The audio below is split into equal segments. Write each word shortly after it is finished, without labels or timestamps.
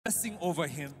blessing over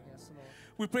him. Yes, Lord.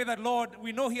 We pray that, Lord,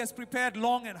 we know he has prepared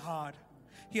long and hard.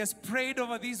 He has prayed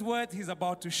over these words he's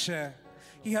about to share.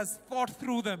 He has thought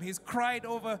through them. He's cried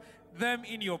over them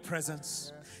in your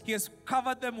presence. He has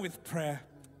covered them with prayer.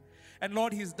 And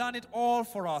Lord, he's done it all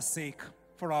for our sake,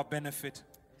 for our benefit.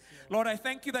 Lord, I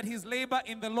thank you that his labor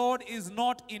in the Lord is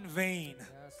not in vain.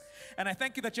 And I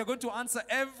thank you that you're going to answer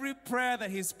every prayer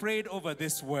that he's prayed over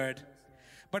this word.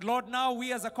 But Lord, now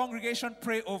we as a congregation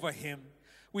pray over him.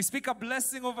 We speak a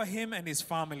blessing over him and his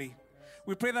family.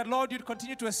 We pray that, Lord, you'd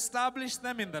continue to establish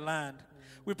them in the land.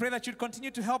 We pray that you'd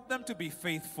continue to help them to be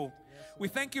faithful. We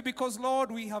thank you because, Lord,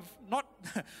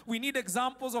 we need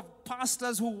examples of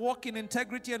pastors who walk in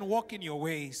integrity and walk in your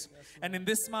ways. And in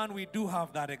this man, we do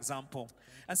have that example.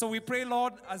 And so we pray,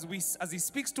 Lord, as he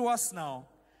speaks to us now,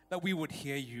 that we would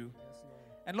hear you.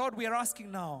 And Lord, we are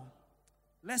asking now,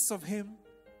 less of him,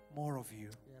 more of you.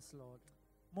 Yes, Lord.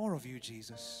 More of you,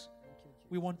 Jesus. Thank you, Jesus.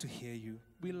 We want to hear you.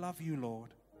 We love you,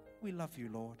 Lord. We love you,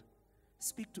 Lord.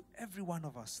 Speak to every one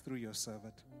of us through your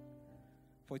servant.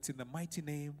 For it's in the mighty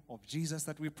name of Jesus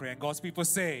that we pray. And God's people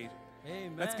say,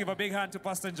 Amen. Let's give a big hand to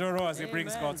Pastor Njoroge as he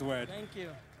brings God's word. Thank you.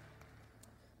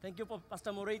 Thank you,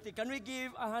 Pastor Moretti. Can we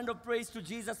give a hand of praise to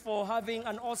Jesus for having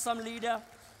an awesome leader,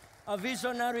 a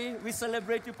visionary? We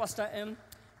celebrate you, Pastor M.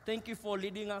 Thank you for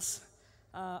leading us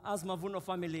as Mavuno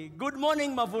family. Good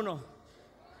morning, Mavuno.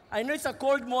 I know it's a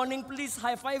cold morning. Please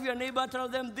high five your neighbor. Tell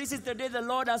them this is the day the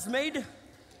Lord has made,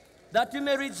 that you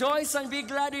may rejoice and be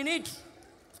glad in it.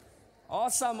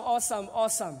 Awesome, awesome,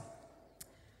 awesome.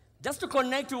 Just to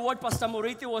connect to what Pastor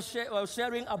Moretti was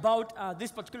sharing about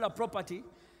this particular property,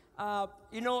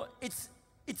 you know, it's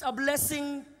a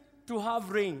blessing to have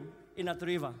rain in a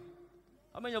river.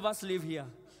 How many of us live here?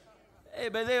 Hey,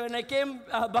 but then when I came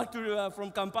back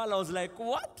from Kampala, I was like,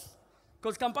 what?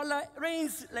 Because Kampala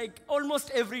rains like almost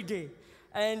every day.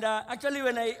 And actually,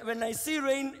 when I see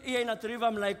rain here in a river,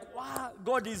 I'm like, wow,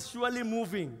 God is surely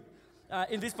moving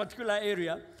in this particular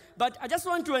area. But I just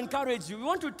want to encourage you. We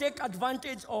want to take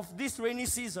advantage of this rainy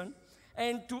season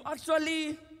and to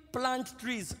actually plant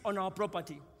trees on our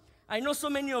property. I know so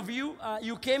many of you,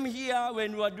 you came here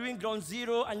when we were doing ground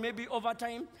zero, and maybe over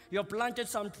time, you have planted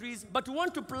some trees. But we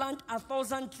want to plant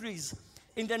 1,000 trees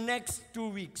in the next 2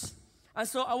 weeks. And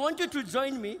so I want you to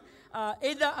join me,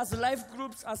 either as life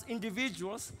groups, as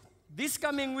individuals. This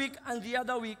coming week and the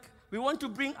other week, we want to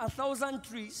bring 1,000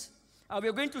 trees.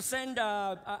 We're going to send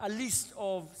a list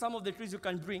of some of the trees you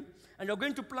can bring, and we're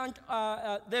going to plant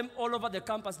them all over the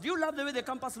campus. Do you love the way the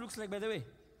campus looks like, by the way?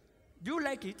 Do you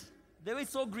like it? The way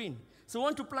it's so green. So we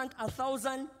want to plant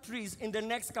 1,000 trees in the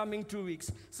next coming 2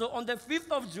 weeks. So on the 5th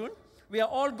of June, we are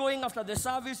all going after the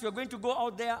service. We're going to go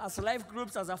out there as life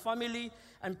groups, as a family,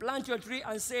 and plant your tree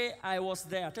and say, I was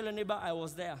there. Tell your neighbor, I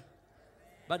was there.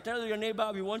 But tell your neighbor,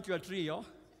 we want your tree, yo.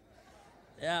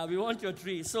 Yeah, we want your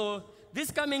tree. So this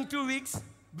coming 2 weeks,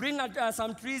 bring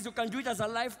some trees. You can do it as a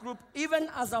life group, even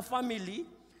as a family,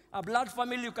 a blood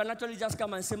family. You can actually just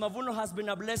come and say, Mavuno has been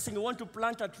a blessing. We want to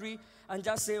plant a tree and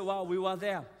just say, wow, we were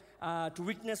there to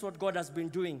witness what God has been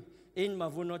doing in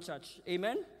Mavuno Church.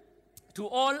 Amen. To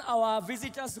all our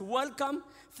visitors, welcome.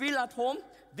 Feel at home.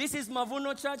 This is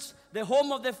Mavuno Church, the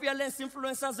home of the fearless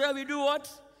influencers, where we do what?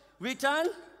 We turn.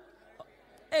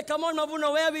 Hey, come on,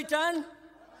 Mavuno, where we turn?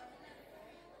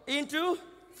 Into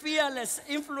fearless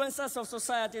influencers of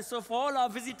society. So for all our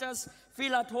visitors,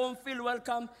 feel at home, feel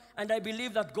welcome, and I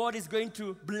believe that God is going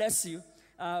to bless you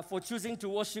for choosing to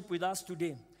worship with us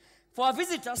today. For our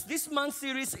visitors, this month's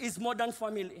series is Modern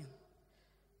Family.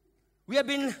 We have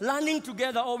been learning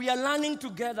together, or we are learning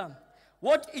together,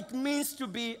 what it means to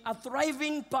be a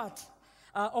thriving part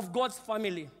of God's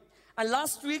family. And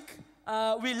last week,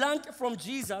 we learned from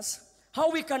Jesus how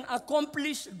we can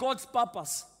accomplish God's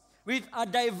purpose with a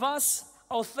diverse,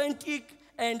 authentic,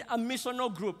 and a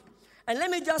missional group. And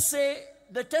let me just say,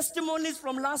 the testimonies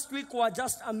from last week were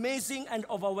just amazing and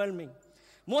overwhelming.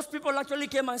 Most people actually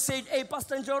came and said, hey,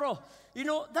 Pastor Njoroge, you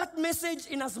know, that message,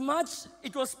 in as much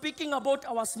it was speaking about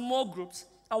our small groups,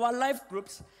 our life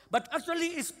groups, but actually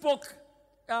it spoke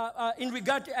in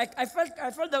regard to, I felt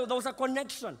that there was a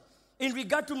connection in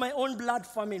regard to my own blood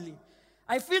family.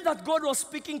 I feel that God was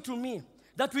speaking to me,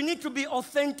 that we need to be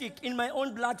authentic in my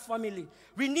own blood family.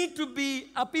 We need to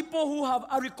be a people who have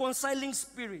a reconciling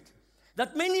spirit.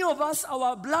 That many of us,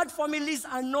 our blood families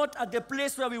are not at the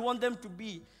place where we want them to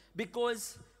be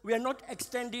because we are not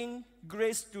extending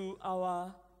grace to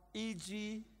our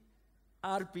EG,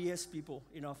 RPS people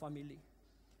in our family.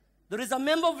 There is a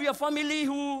member of your family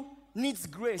who needs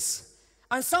grace.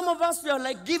 And some of us, we are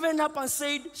like given up and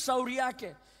said, shauri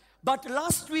yake. But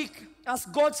last week, as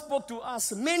God spoke to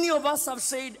us, many of us have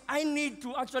said, I need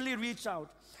to actually reach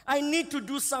out. I need to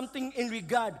do something in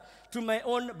regard to my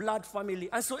own blood family.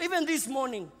 And so even this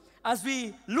morning, as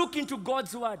we look into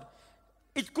God's word,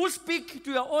 it could speak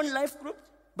to your own life group,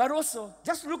 but also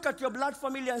just look at your blood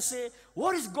family and say,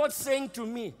 what is God saying to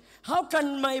me? How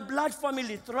can my blood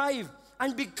family thrive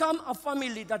and become a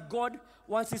family that God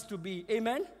wants us to be?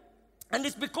 Amen? And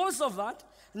it's because of that,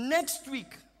 next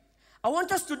week, I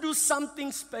want us to do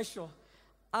something special.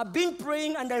 I've been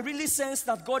praying and I really sense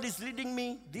that God is leading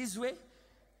me this way.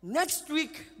 Next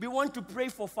week, we want to pray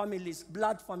for families,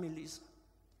 blood families.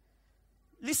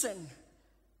 Listen,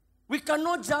 we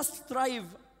cannot just thrive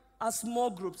as small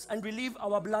groups and we leave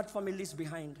our blood families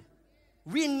behind.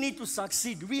 We need to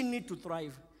succeed. We need to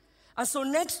thrive. And so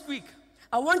next week,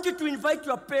 I want you to invite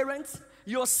your parents,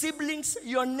 your siblings,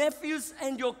 your nephews,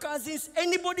 and your cousins,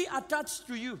 anybody attached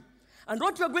to you. And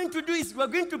what we're going to do is we're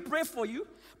going to pray for you,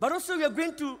 but also we are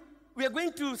going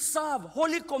to serve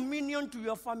Holy Communion to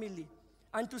your family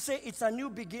and to say it's a new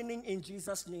beginning in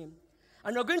Jesus' name.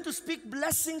 And we're going to speak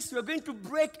blessings. We're going to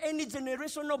break any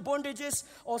generational bondages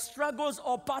or struggles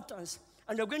or patterns.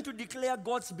 And we're going to declare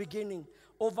God's beginning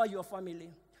over your family.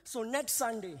 So next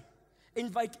Sunday,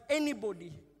 invite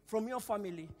anybody from your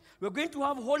family. We're going to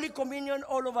have Holy Communion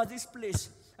all over this place.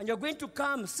 And you're going to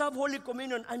come, serve Holy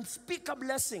Communion, and speak a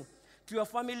blessing to your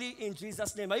family in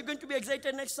Jesus' name. Are you going to be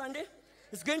excited next Sunday?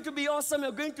 It's going to be awesome.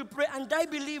 You're going to pray. And I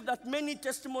believe that many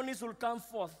testimonies will come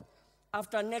forth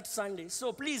after next Sunday.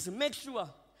 So please make sure,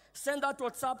 send that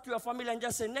WhatsApp to your family and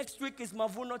just say, next week is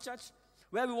Mavuno Church,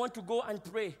 where we want to go and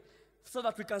pray so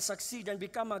that we can succeed and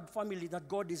become a family that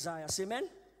God desires. Amen?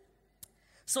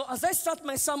 So as I start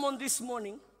my sermon this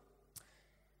morning,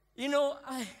 you know,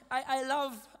 I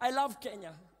love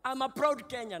Kenya. I'm a proud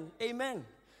Kenyan. Amen.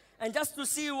 And just to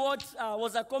see what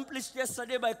was accomplished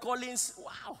yesterday by Collins,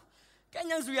 wow.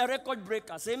 Kenyans, we are record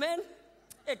breakers. Amen?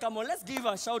 Hey, come on, let's give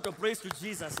a shout of praise to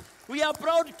Jesus. We are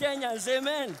proud Kenyans.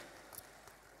 Amen.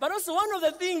 But also one of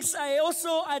the things I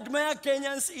also admire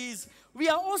Kenyans is we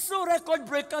are also record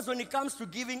breakers when it comes to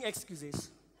giving excuses.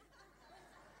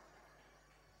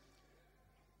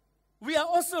 We are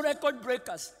also record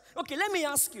breakers. Okay, let me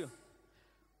ask you.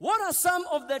 What are some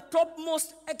of the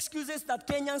topmost excuses that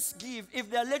Kenyans give if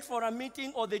they're late for a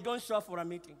meeting or they don't show up for a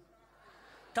meeting?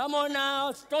 Come on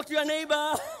now, talk to your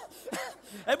neighbor.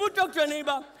 Ebu, talk to your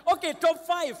neighbor. Okay, top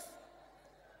 5.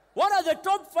 What are the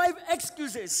top 5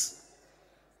 excuses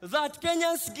that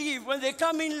Kenyans give when they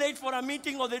come in late for a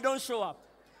meeting or they don't show up?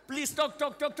 Please talk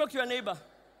to your neighbor.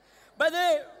 But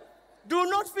they do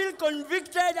not feel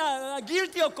convicted,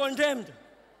 guilty or condemned.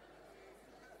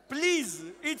 Please,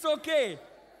 it's okay.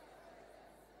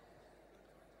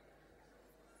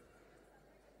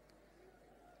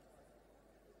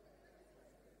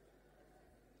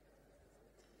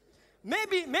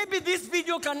 Maybe this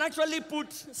video can actually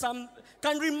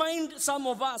can remind some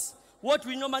of us what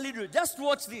we normally do. Just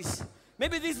watch this.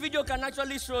 Maybe this video can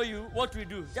actually show you what we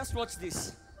do. Just watch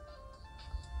this.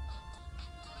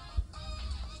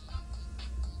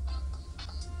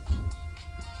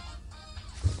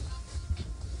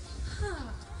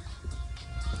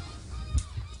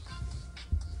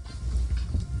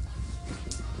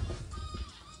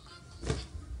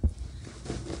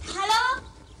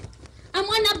 I'm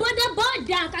on a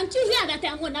border. Can't you hear that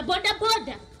I'm on a border?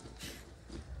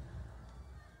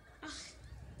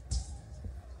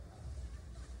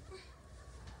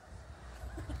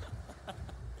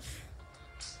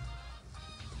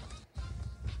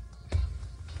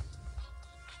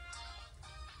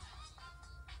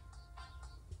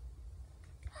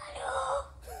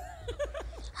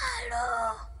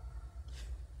 Hello.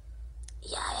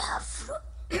 Yeah, I have flu.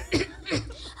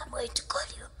 I'm going to call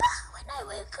you back when I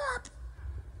wake up.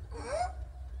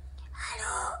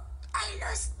 Hello, I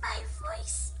lost my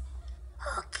voice.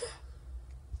 Okay.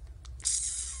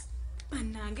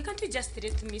 Anange, can't you just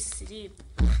let me sleep?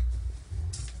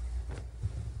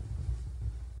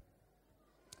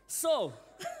 So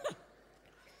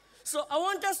I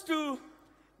want us to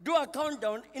do a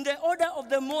countdown in the order of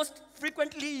the most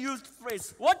frequently used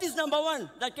phrase. What is number 1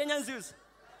 that Kenyans use?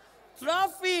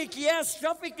 Traffic. Yes,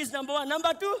 traffic is number 1.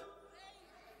 Number 2?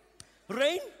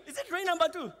 Rain? Is it rain number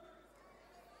 2?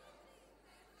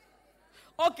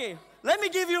 Okay, let me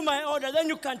give you my order, then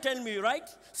you can tell me, right?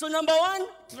 So number 1,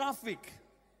 traffic.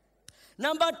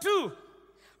 Number 2,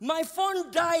 my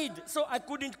phone died, so I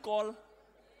couldn't call.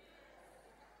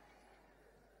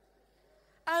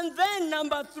 And then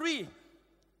number 3,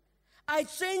 I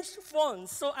changed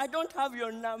phones, so I don't have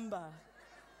your number.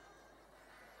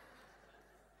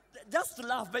 Just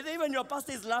laugh. But even your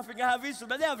pastor is laughing. I have issues,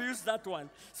 but they have used that one.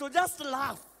 So just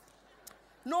laugh.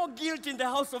 No guilt in the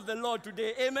house of the Lord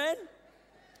today. Amen?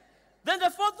 Then the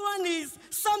fourth one is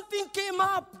something came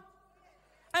up.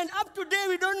 And up to date,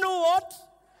 we don't know what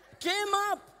came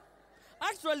up.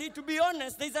 Actually, to be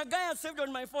honest, there's a guy I saved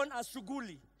on my phone as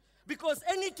Shuguli. Because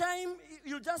anytime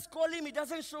you just call him, he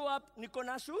doesn't show up,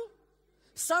 Nikonashu.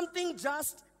 Something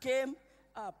just came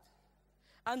up.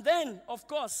 And then, of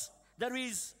course, there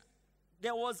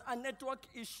was a network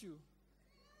issue.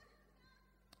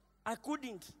 I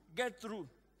couldn't get through.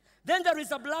 Then there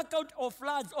is a blackout or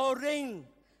floods or rain.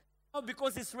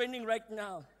 Because it's raining right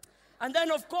now. And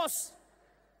then, of course,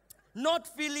 not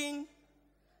feeling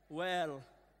well.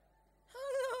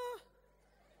 Hello,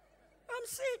 I'm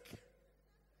sick.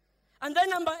 And then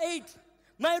number 8,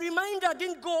 my reminder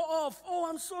didn't go off. Oh,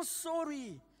 I'm so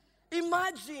sorry.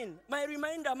 Imagine,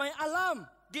 my alarm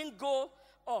didn't go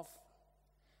off.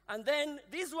 And then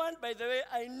this one, by the way,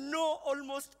 I know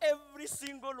almost every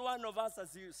single one of us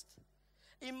has used.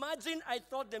 Imagine I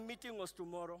thought the meeting was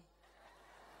tomorrow.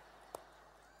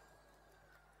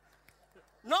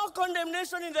 No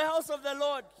condemnation in the house of the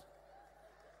Lord.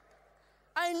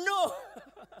 I know.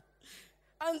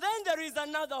 And then there is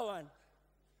another one.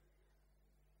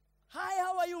 Hi,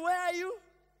 how are you? Where are you?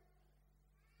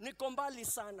 Nikombali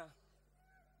sana.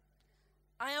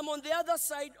 I am on the other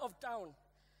side of town.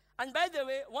 And by the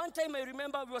way, one time I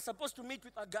remember we were supposed to meet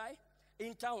with a guy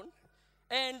in town.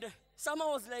 And someone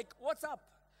was like, what's up?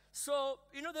 So,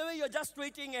 you know the way you're just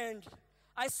waiting, and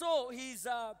I saw his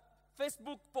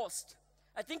Facebook post.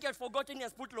 I think he had forgotten he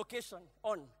has put location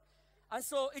on. And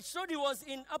so it showed he was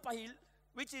in Upper Hill,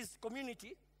 which is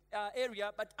community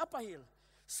area, but Upper Hill.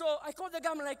 So I called the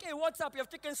guy, I'm like, hey, what's up? You have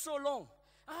taken so long.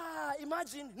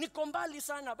 Imagine, Nikombali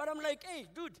sana. But I'm like, hey,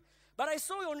 dude, but I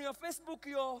saw on your Facebook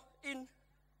you're in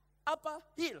Upper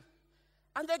Hill.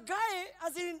 And the guy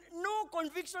has no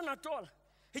conviction at all.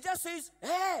 He just says,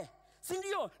 hey,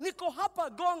 Sindio, Niko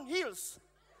hapa Gong Hills.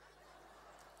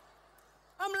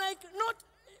 I'm like, not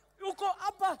Uko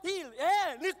Upper Hill.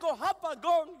 Hey, Niko hapa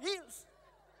Gong Hills.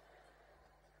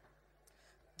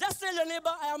 Just tell your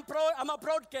neighbor, I'm a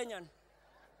proud Kenyan.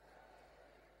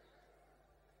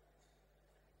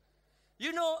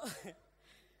 You know,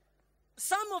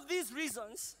 some of these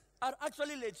reasons are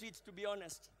actually legit, to be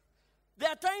honest. There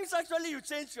are times actually you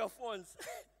change your phones.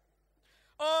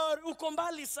 Or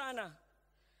ukombali sana.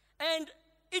 And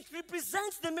it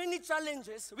represents the many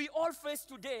challenges we all face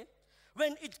today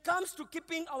when it comes to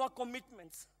keeping our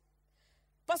commitments.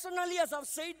 Personally, as I've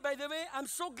said, by the way, I'm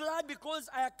so glad because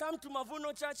I have come to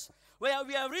Mavuno Church where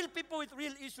we are real people with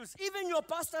real issues. Even your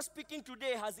pastor speaking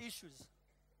today has issues.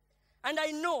 And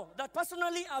I know that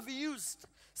personally I've used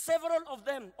several of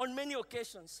them on many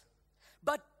occasions.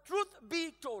 But truth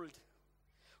be told,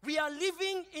 we are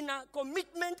living in a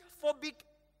commitment-phobic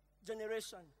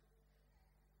generation.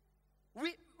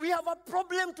 We have a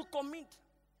problem to commit.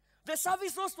 The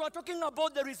service hosts were talking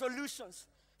about the resolutions.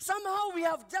 Somehow we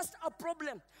have just a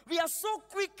problem. We are so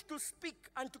quick to speak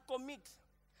and to commit,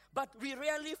 but we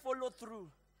rarely follow through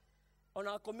on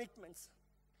our commitments.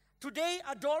 Today,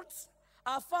 adults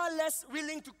are far less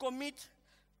willing to commit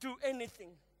to anything.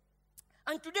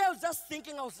 And today I was just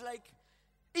thinking, I was like,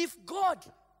 if God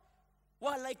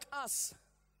were like us,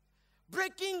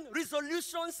 breaking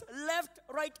resolutions left,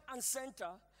 right, and center,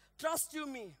 trust you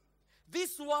me,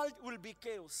 this world will be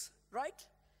chaos, right?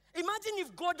 Imagine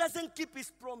if God doesn't keep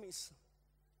his promise.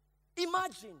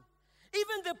 Imagine,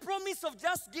 even the promise of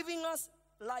just giving us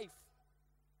life.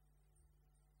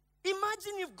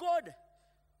 Imagine if God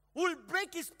will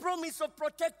break his promise of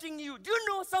protecting you. Do you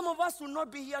know some of us will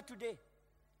not be here today?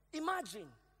 Imagine.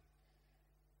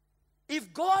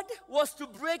 If God was to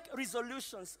break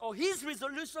resolutions, or his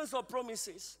resolutions or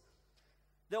promises,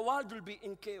 the world will be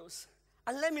in chaos.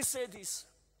 And let me say this,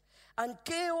 and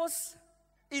chaos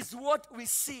is what we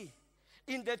see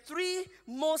in the three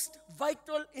most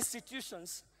vital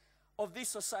institutions of this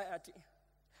society.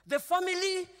 The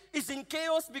family is in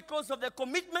chaos because of the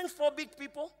commitment-phobic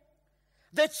people.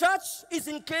 The church is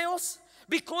in chaos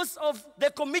because of the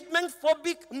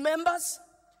commitment-phobic members.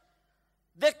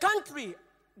 The country,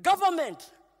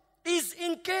 government, is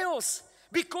in chaos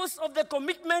because of the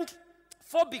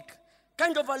commitment-phobic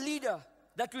kind of a leader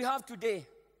that we have today.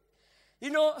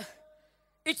 You know,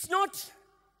 it's not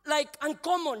like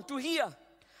uncommon to hear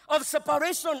of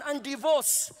separation and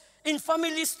divorce in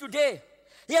families today.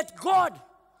 Yet God,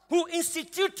 who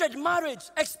instituted marriage,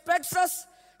 expects us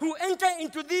who enter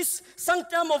into this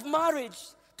sanctum of marriage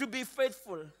to be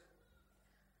faithful.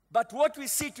 But what we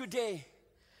see today,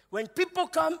 when people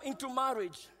come into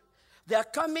marriage, they are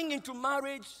coming into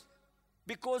marriage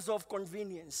because of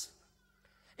convenience.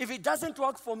 If it doesn't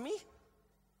work for me,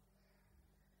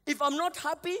 if I'm not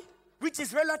happy, which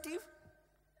is relative,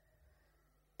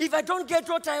 If I don't get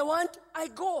what I want, I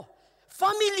go.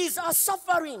 Families are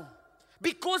suffering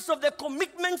because of the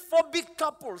commitment-phobic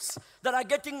couples that are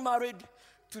getting married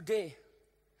today.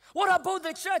 What about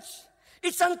the church?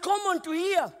 It's uncommon to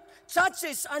hear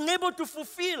churches unable to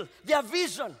fulfill their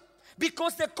vision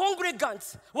because the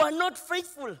congregants were not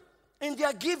faithful in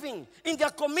their giving, in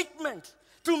their commitment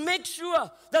to make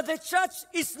sure that the church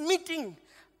is meeting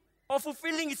or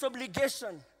fulfilling its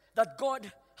obligation that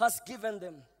God has given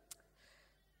them.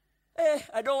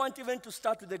 I don't want even to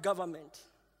start with the government.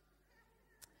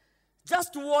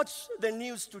 Just watch the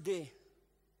news today,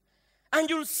 and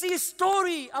you'll see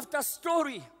story after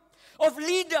story of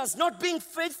leaders not being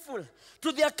faithful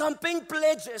to their campaign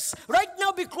pledges. Right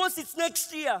now, because it's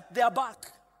next year, they are back.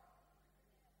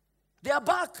 They are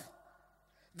back.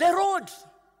 The road.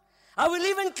 I will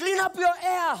even clean up your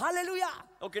air. Hallelujah.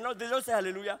 Okay, no, they don't say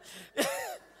hallelujah.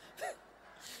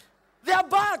 They are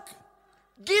back,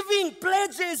 giving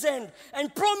pledges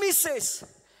and promises.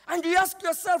 And you ask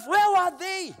yourself, where were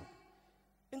they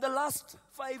in the last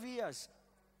 5 years?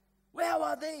 Where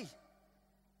were they?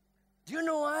 Do you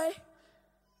know why?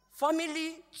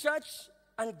 Family, church,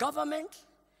 and government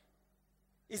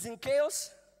is in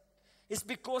chaos. It's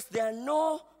because there are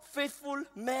no faithful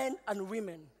men and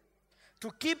women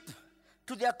to keep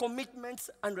to their commitments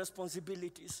and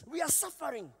responsibilities. We are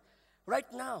suffering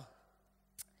right now.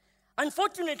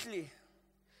 Unfortunately,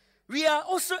 we are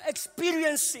also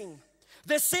experiencing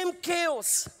the same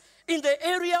chaos in the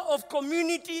area of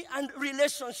community and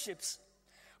relationships.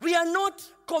 We are not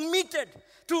committed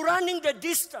to running the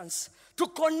distance to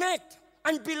connect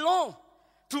and belong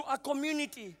to a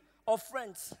community of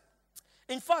friends.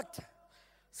 In fact,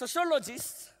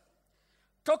 sociologists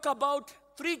talk about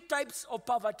 3 types of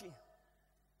poverty.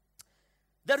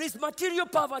 There is material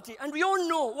poverty, and we all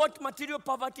know what material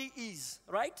poverty is,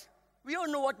 right? We all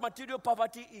know what material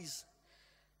poverty is.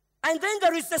 And then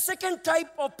there is the second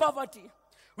type of poverty,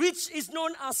 which is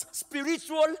known as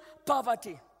spiritual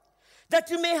poverty. That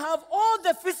you may have all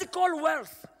the physical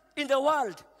wealth in the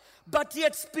world, but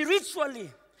yet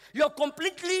spiritually, you're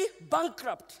completely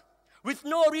bankrupt with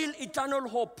no real eternal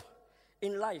hope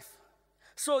in life.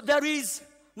 So there is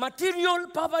material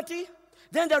poverty,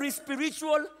 then there is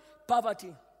spiritual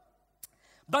poverty.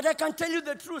 But I can tell you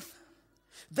the truth.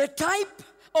 The type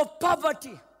of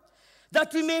poverty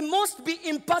that we may most be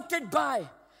impacted by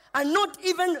and not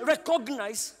even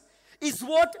recognize is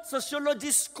what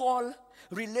sociologists call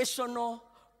relational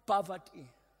poverty.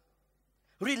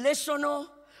 Relational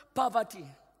poverty.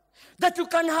 That you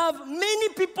can have many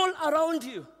people around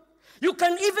you. You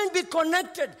can even be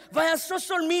connected via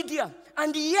social media,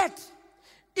 and yet,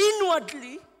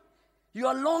 inwardly, you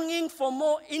are longing for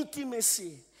more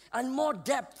intimacy and more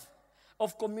depth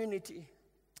of community.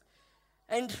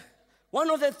 And one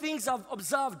of the things I've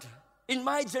observed in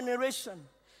my generation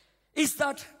is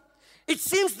that it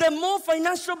seems the more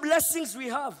financial blessings we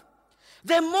have,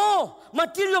 the more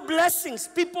material blessings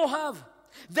people have,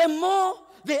 the more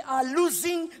they are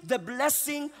losing the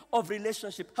blessing of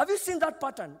relationship. Have you seen that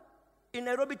pattern in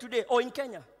Nairobi today or in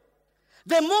Kenya?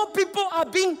 The more people are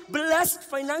being blessed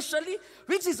financially,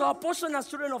 which is our portion as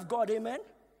children of God, amen?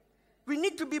 We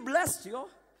need to be blessed, yo.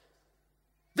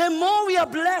 The more we are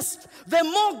blessed, the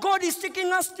more God is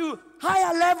taking us to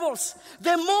higher levels,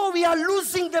 the more we are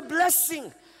losing the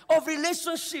blessing of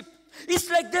relationship. It's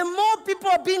like the more people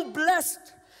are being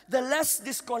blessed, the less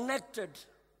disconnected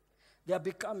they are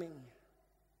becoming.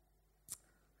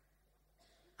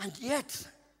 And yet,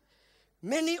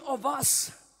 many of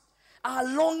us are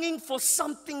longing for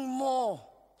something more.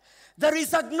 There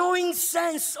is a gnawing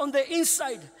sense on the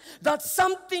inside that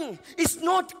something is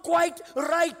not quite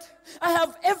right. I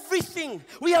have everything.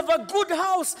 We have a good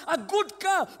house, a good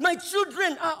car. My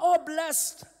children are all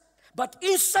blessed. But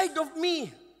inside of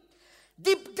me,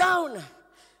 deep down,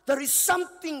 there is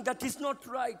something that is not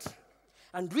right.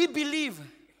 And we believe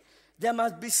there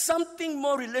must be something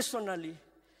more relationally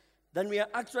than we are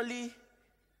actually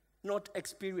not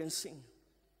experiencing.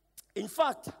 In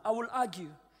fact, I will argue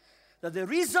that the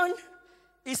reason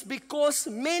is because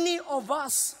many of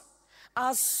us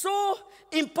are so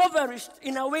impoverished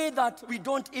in a way that we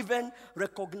don't even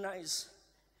recognize.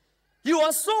 You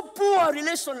are so poor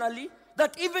relationally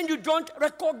that even you don't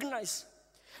recognize.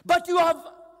 But you have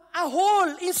a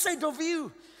hole inside of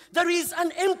you. There is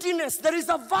an emptiness. There is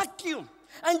a vacuum.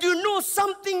 And you know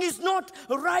something is not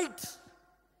right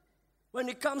when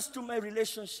it comes to my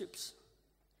relationships.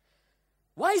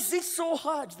 Why is it so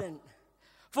hard then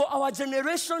for our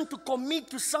generation to commit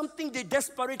to something they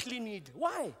desperately need?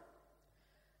 Why?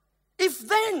 If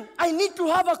then I need to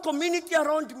have a community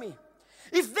around me,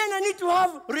 if then I need to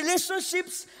have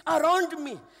relationships around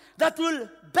me, that will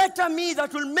better me,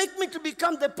 that will make me to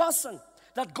become the person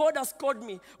that God has called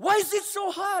me. Why is it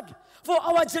so hard for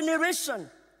our generation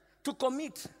to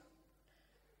commit?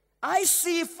 I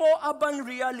see 4 urban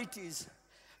realities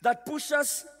that push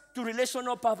us to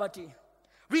relational poverty,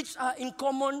 which are in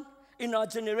common in our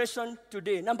generation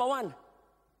today. Number 1,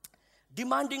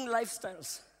 demanding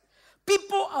lifestyles.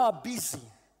 People are busy.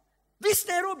 This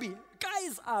Nairobi,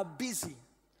 guys are busy.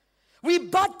 We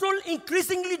battle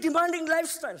increasingly demanding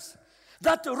lifestyles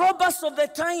that rob us of the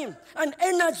time and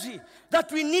energy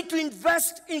that we need to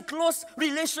invest in close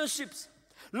relationships.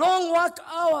 Long work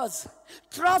hours,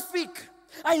 traffic.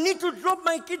 I need to drop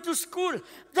my kid to school.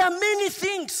 There are many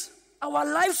things. Our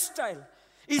lifestyle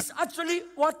is actually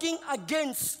working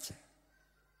against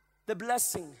the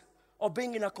blessing of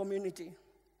being in a community.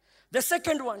 The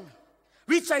second one,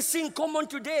 which I see in common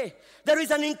today, there is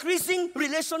an increasing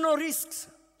relational risks.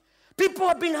 People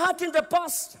have been hurt in the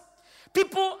past.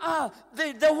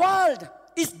 The world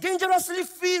is dangerously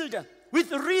filled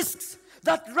with risks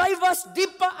that drive us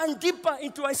deeper and deeper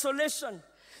into isolation,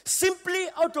 simply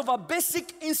out of a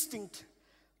basic instinct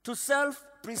to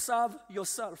self-preserve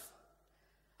yourself.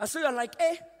 And so you're like,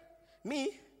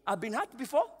 I've been hurt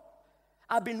before.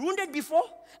 I've been wounded before.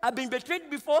 I've been betrayed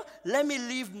before. Let me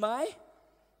live my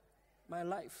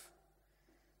life.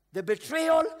 The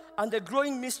betrayal and the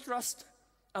growing mistrust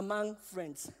among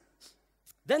friends.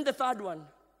 Then the third one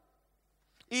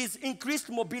is increased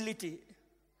mobility.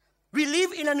 We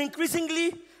live in an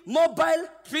increasingly mobile,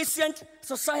 transient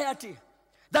society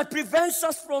that prevents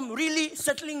us from really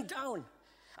settling down.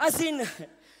 As in,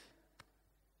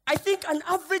 I think an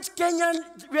average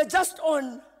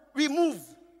Kenyan, we move.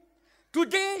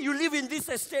 Today, you live in this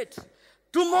estate.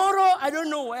 Tomorrow, I don't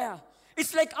know where.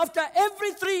 It's like after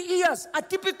every 3 years, a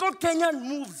typical Kenyan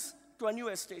moves to a new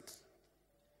estate,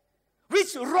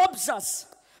 which robs us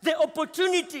the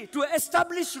opportunity to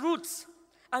establish roots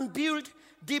and build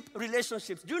deep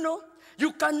relationships. Do you know?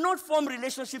 You cannot form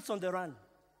relationships on the run.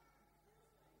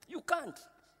 You can't.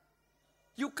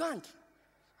 You can't.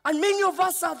 And many of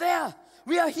us are there.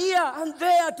 We are here and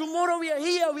there. Tomorrow we are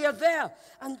here, we are there.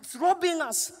 And it's robbing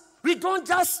us. We don't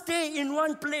just stay in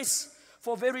one place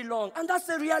for very long. And that's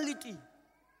the reality.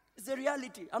 It's the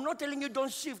reality. I'm not telling you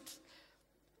don't shift.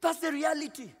 That's the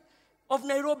reality of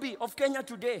Nairobi, of Kenya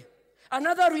today.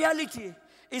 Another reality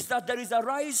is that there is a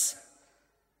rise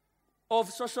of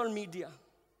social media.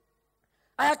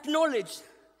 I acknowledge,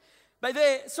 by the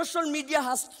way, social media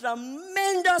has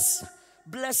tremendous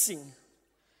blessing.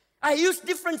 I use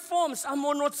different forms. I'm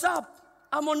on WhatsApp.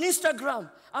 I'm on Instagram.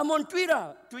 I'm on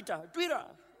Twitter.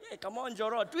 Yeah, come on,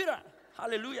 Njoroge. Twitter.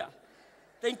 Hallelujah.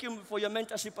 Thank you for your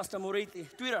mentorship, Pastor Moretti.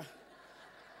 Twitter.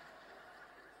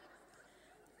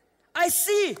 I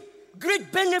see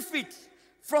great benefit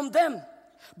from them.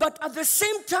 But at the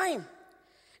same time,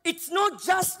 it's not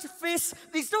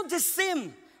the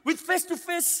same with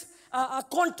face-to-face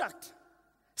contact.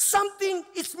 Something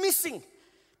is missing.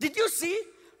 Did you see?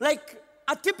 Like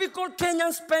a typical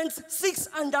Kenyan spends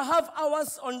 6.5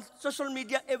 hours on social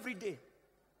media every day.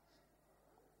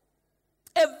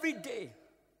 Every day.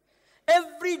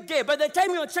 Every day. By the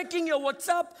time you're checking your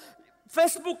WhatsApp,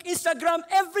 Facebook, Instagram,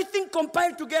 everything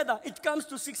compiled together, it comes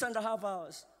to 6.5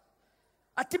 hours.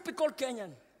 A typical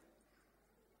Kenyan.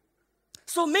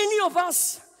 So many of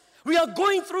us, we are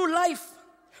going through life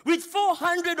with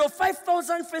 400 or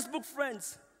 5,000 Facebook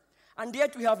friends. And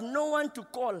yet we have no one to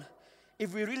call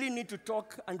if we really need to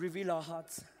talk and reveal our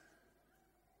hearts.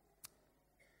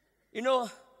 You know,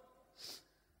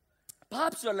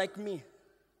 perhaps you're like me.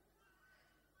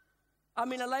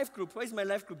 I'm in a life group. Where is my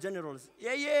life group? Generals.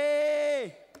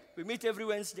 Yay! We meet every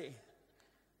Wednesday.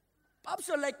 Perhaps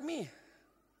you're like me.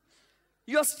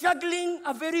 You're struggling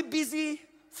a very busy,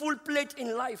 full plate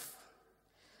in life.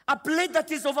 A plate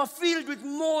that is overfilled with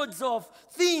modes of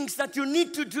things that you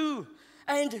need to do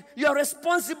and you're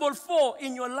responsible for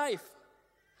in your life.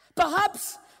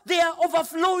 Perhaps they are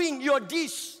overflowing your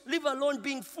dish, leave alone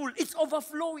being full. It's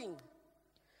overflowing.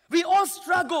 We all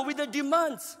struggle with the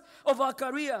demands of our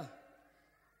career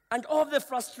and all the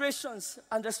frustrations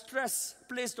and the stress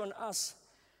placed on us.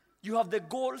 You have the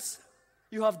goals,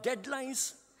 you have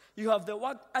deadlines, you have the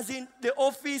work, as in the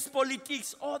office,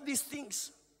 politics, all these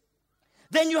things.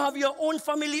 Then you have your own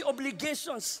family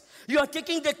obligations. You are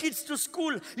taking the kids to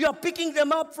school. You are picking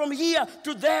them up from here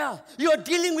to there. You are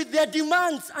dealing with their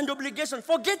demands and obligations.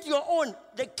 Forget your own,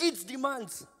 the kids'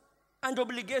 demands and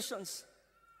obligations.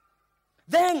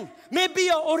 Then maybe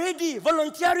you're already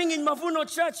volunteering in Mavuno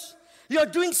Church. You're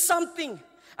doing something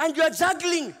and you're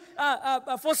juggling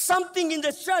for something in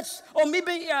the church, or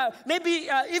maybe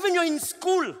even you're in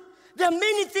school. There are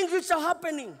many things which are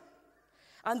happening.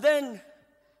 And then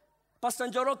Pastor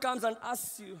Njoroge comes and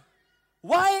asks you,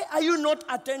 why are you not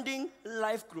attending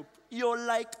life group? You're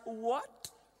like, what?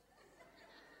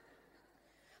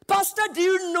 Pastor, do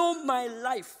you know my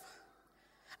life?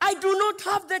 I do not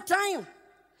have the time.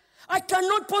 I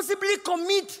cannot possibly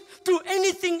commit to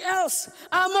anything else.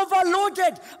 I am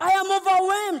overloaded. I am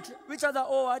overwhelmed. Which are the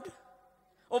O word?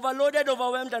 Overloaded,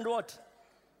 overwhelmed, and what?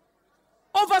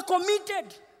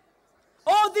 Overcommitted.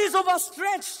 All these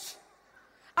overstretched.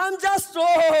 I'm just,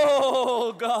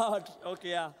 oh God.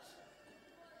 Okay, yeah.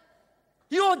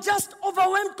 You're just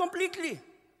overwhelmed completely.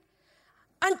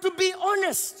 And to be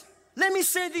honest, let me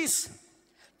say this.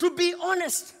 To be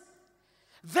honest,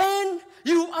 then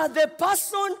you are the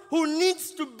person who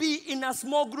needs to be in a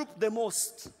small group the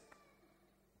most.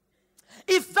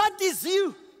 If that is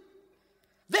you,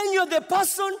 then you're the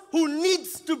person who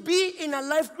needs to be in a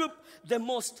life group the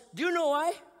most. Do you know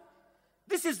why?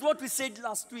 This is what we said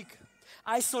last week.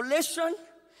 Isolation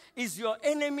is your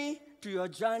enemy to your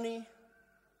journey.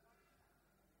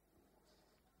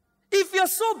 If you're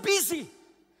so busy,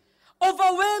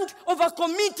 overwhelmed,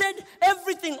 overcommitted,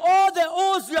 everything, all the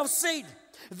O's you have said,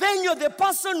 then you're the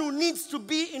person who needs to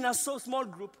be in a so small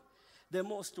group the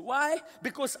most. Why?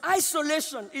 Because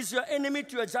isolation is your enemy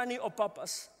to your journey or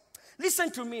purpose.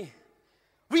 Listen to me.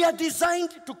 We are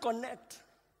designed to connect.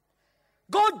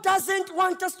 God doesn't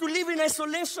want us to live in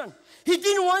isolation. He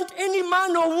didn't want any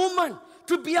man or woman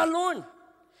to be alone.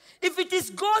 If it is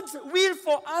God's will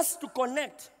for us to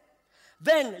connect,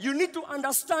 then you need to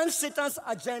understand Satan's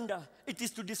agenda. It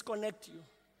is to disconnect you.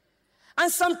 And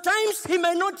sometimes he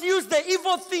may not use the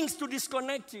evil things to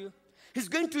disconnect you. He's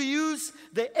going to use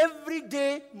the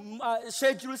everyday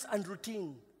schedules and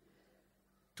routine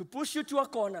to push you to a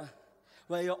corner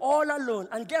where you're all alone.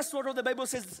 And guess what the Bible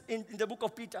says in the book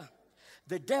of Peter?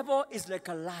 The devil is like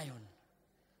a lion,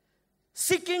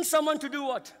 seeking someone to do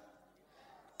what?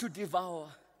 To devour.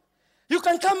 You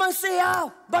can come and say,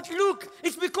 but look,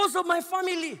 it's because of my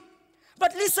family.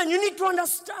 But listen, you need to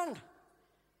understand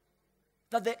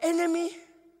that the enemy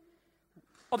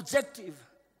objective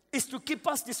is to keep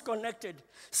us disconnected.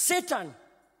 Satan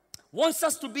wants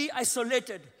us to be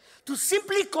isolated. To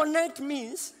simply connect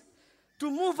means to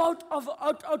move out of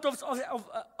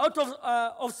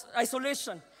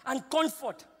isolation and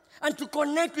comfort and to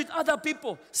connect with other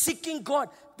people, seeking God.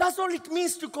 That's all it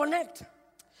means to connect.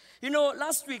 You know,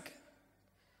 last week,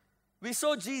 we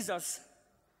saw Jesus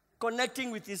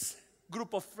connecting with his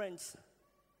group of friends.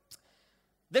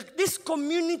 This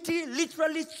community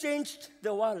literally changed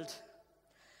the world.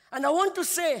 And I want to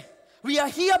say, we are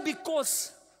here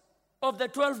because of the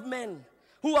 12 men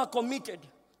who are committed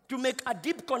to make a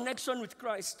deep connection with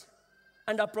Christ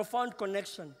and a profound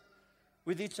connection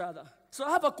with each other. So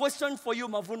I have a question for you,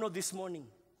 Mavuno, this morning.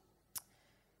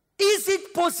 Is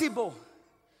it possible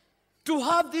to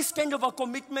have this kind of a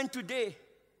commitment today,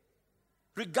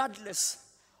 regardless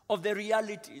of the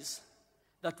realities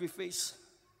that we face?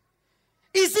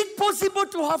 Is it possible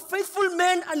to have faithful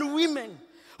men and women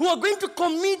who are going to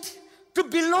commit to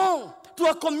belong to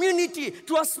a community,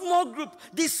 to a small group,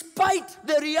 despite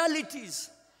the realities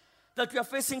that we are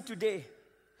facing today?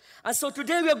 And so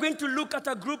today we are going to look at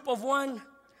a group of one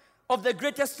of the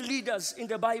greatest leaders in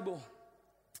the Bible.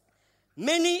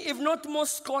 Many, if not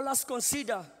most, scholars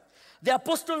consider the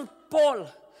Apostle Paul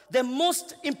the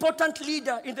most important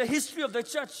leader in the history of the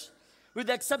church, with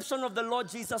the exception of the Lord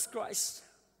Jesus Christ.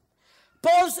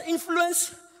 Paul's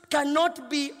influence cannot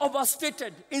be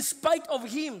overstated in spite of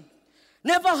him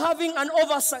never having an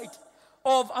oversight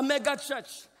of a mega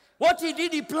church. What he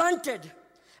did, he planted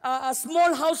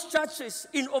small house churches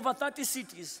in over 30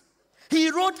 cities. He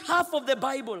wrote half of the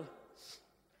Bible.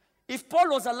 If Paul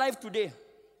was alive today,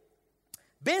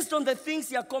 based on the things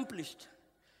he accomplished,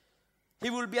 he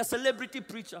will be a celebrity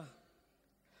preacher,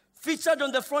 featured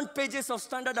on the front pages of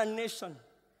Standard and Nation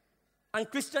and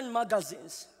Christian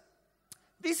magazines.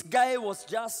 This guy was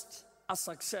just a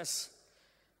success.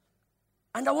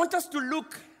 And I want us to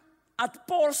look at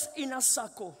Paul's inner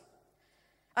circle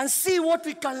and see what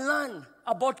we can learn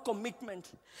about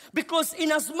commitment. Because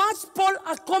in as much Paul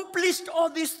accomplished all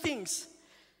these things,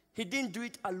 he didn't do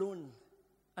it alone,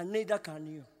 and neither can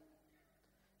you.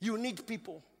 You need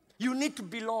people. You need to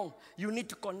belong. You need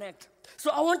to connect.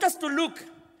 So I want us to look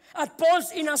at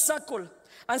Paul's inner circle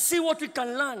and see what we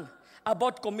can learn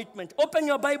about commitment. Open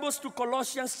your Bibles to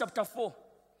Colossians chapter 4,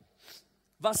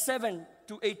 verse 7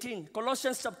 to 18.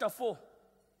 Colossians chapter 4,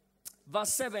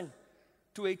 verse 7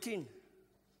 to 18.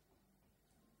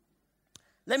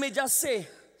 Let me just say,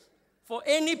 for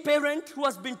any parent who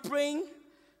has been praying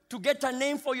to get a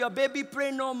name for your baby,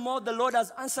 pray no more. The Lord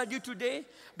has answered you today.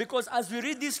 Because as we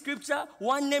read this scripture,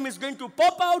 one name is going to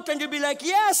pop out and you'll be like,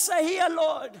 yes, I hear,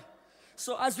 Lord.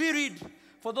 So as we read,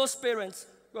 for those parents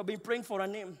who have been praying for a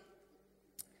name.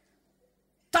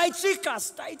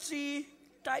 Taichikas,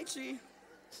 Taichi.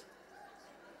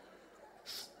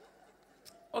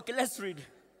 Okay, let's read.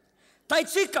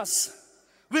 Taichikas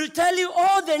will tell you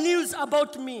all the news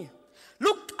about me.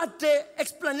 Look at the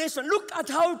explanation. Look at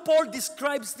how Paul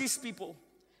describes these people.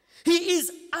 He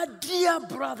is a dear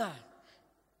brother.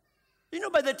 You know,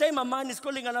 by the time a man is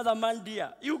calling another man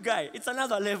dear, you guy, it's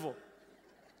another level.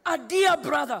 A dear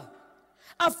brother,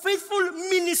 a faithful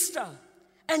minister,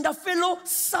 and a fellow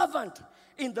servant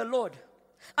in the Lord.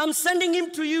 I'm sending him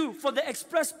to you for the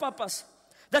express purpose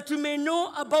that you may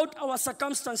know about our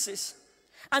circumstances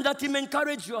and that he may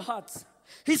encourage your hearts.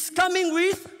 He's coming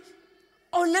with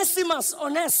Onesimus,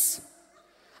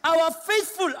 our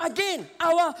faithful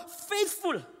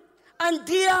and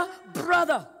dear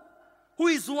brother, who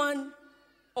is one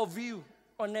of you,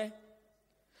 One.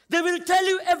 They will tell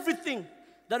you everything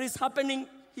that is happening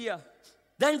here.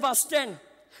 Then verse 10,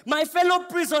 my fellow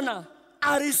prisoner,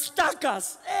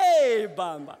 Aristarchus. Hey,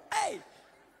 Bamba. Hey,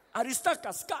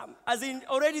 Aristarchus, come. As in,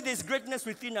 already there's greatness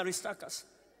within Aristarchus.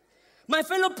 My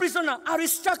fellow prisoner,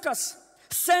 Aristarchus,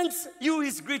 sends you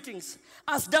his greetings,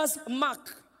 as does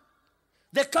Mark,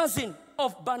 the cousin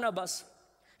of Barnabas.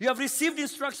 You have received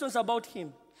instructions about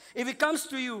him. If he comes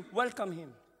to you, welcome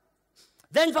him.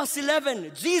 Then verse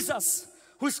 11, Jesus,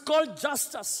 who is called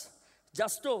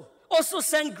Justo, also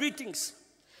sent greetings.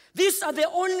 These are the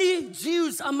only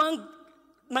Jews among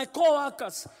my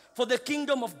co-workers for the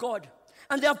kingdom of God,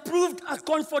 and they have proved a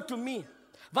comfort to me.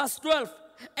 Verse 12,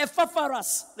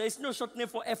 Epaphras, there is no short name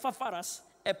for Epaphras,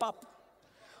 Epap,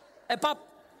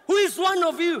 who is one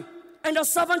of you and a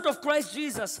servant of Christ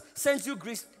Jesus, sends you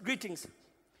greetings.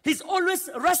 He's always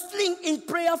wrestling in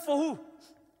prayer for who?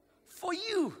 For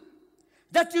you,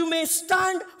 that you may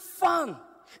stand firm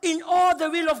in all the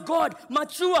will of God,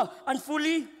 mature and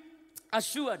fully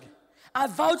assured. I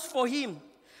vouch for him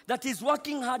that he's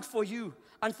working hard for you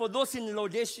and for those in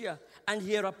Laodicea and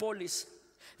Hierapolis.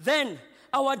 Then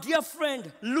our dear friend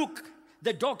Luke,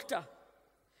 the doctor,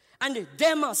 and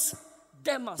Demas,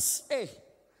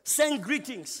 send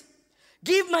greetings.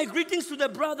 Give my greetings to the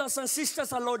brothers and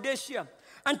sisters at Laodicea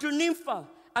and to Nympha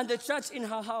and the church in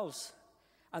her house.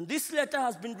 And this letter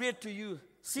has been read to you.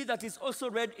 See that it's also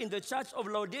read in the church of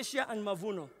Laodicea and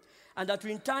Mavuno, and that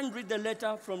we in turn read the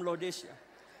letter from Laodicea.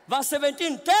 Verse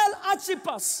 17, tell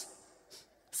Archippus,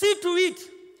 see to it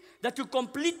that you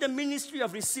complete the ministry you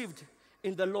have received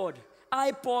in the Lord.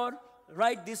 I, Paul,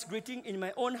 write this greeting in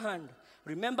my own hand.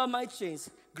 Remember my chains.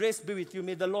 Grace be with you.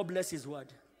 May the Lord bless his word.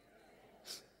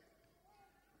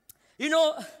 You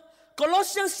know,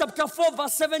 Colossians chapter 4,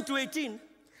 verse 7 to 18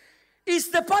 is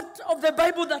the part of the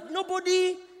Bible that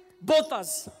nobody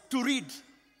bothers to read.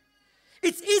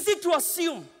 It's easy to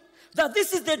assume that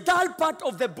this is the dull part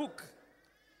of the book.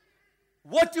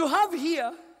 What you have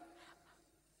here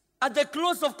at the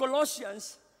close of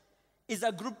Colossians is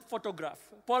a group photograph.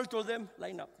 Paul told them,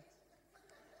 line up.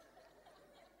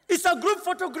 It's a group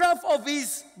photograph of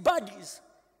his buddies,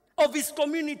 of his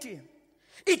community.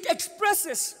 It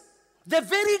expresses the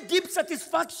very deep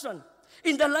satisfaction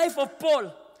in the life of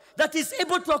Paul that he's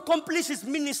able to accomplish his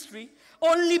ministry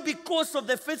only because of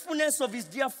the faithfulness of his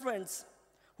dear friends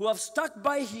who have stuck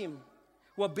by him,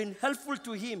 who have been helpful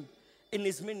to him in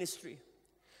his ministry.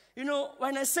 You know,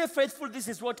 when I say faithful, this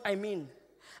is what I mean.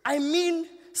 I mean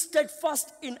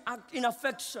steadfast in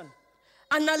affection,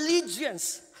 an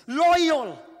allegiance,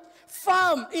 loyal,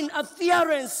 firm in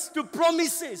adherence to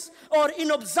promises or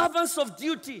in observance of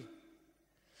duty.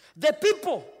 The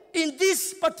people in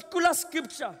this particular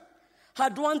scripture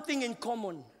had one thing in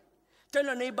common. Tell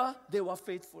a neighbor they were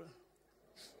faithful.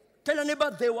 Tell a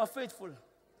neighbor they were faithful.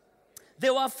 They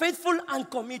were faithful and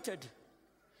committed.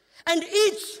 And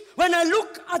each, when I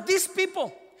look at these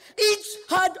people, each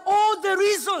had all the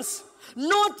reasons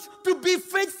not to be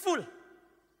faithful.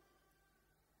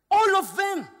 All of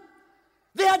them.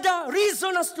 They had a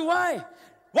reason as to why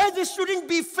they shouldn't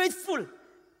be faithful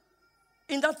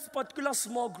in that particular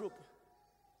small group.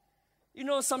 You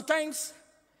know, sometimes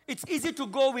it's easy to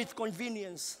go with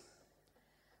convenience.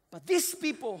 But these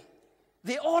people,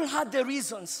 they all had the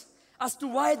reasons as to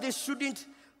why they shouldn't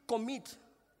commit.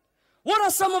 What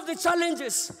are some of the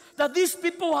challenges that these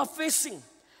people are facing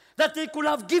that they could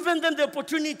have given them the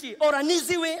opportunity or an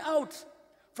easy way out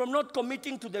from not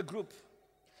committing to the group?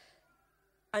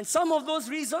 And some of those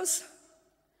reasons,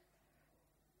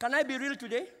 can I be real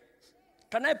today?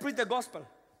 Can I preach the gospel?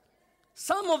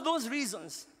 Some of those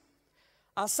reasons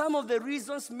are some of the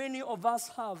reasons many of us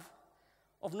have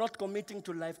of not committing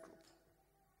to life group.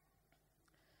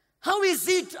 How is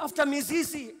it after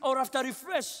Mizizi or after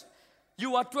Refresh,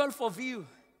 you are 12 of you,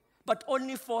 but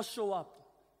only 4 show up?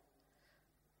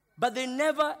 But they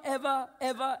never, ever,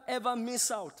 ever, ever miss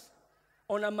out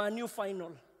on a Manu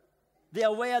final. They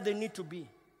are where they need to be.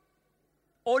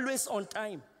 Always on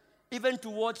time, even to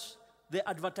watch the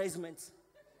advertisements.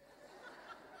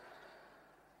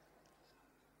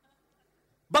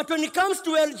 But when it comes to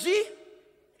LG,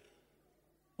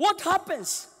 what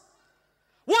happens?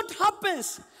 What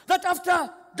happens that after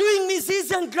doing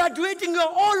Mizizi and graduating, you're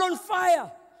all on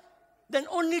fire? Then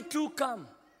only 2 come.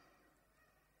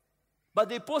 But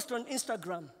they post on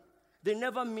Instagram. They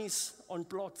never miss on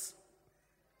plots.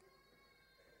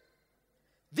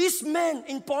 This man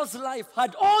in Paul's life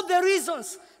had all the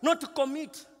reasons not to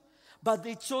commit, but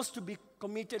they chose to be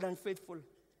committed and faithful.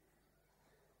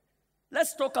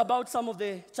 Let's talk about some of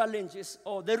the challenges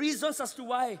or the reasons as to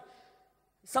why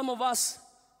some of us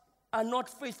are not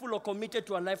faithful or committed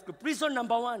to a life group. Reason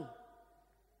number 1.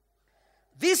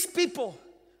 These people,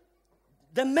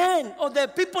 the men or the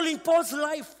people in Paul's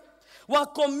life, were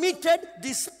committed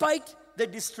despite the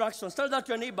distractions. Tell that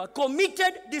to your neighbor.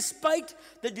 Committed despite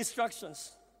the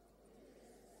distractions.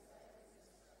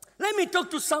 Let me talk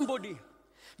to somebody.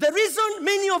 The reason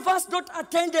many of us don't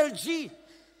attend LG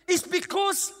is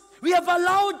because we have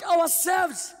allowed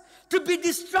ourselves to be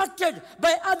distracted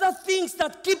by other things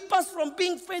that keep us from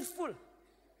being faithful.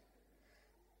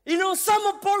 You know, some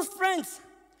of Paul's friends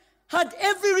had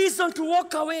every reason to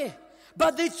walk away,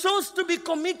 but they chose to be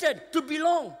committed, to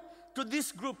belong to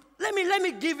this group. Let me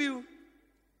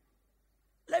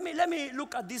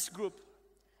look at this group.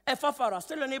 Epaphras.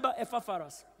 Tell your neighbor,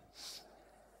 Epaphras.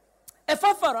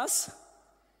 Epaphras,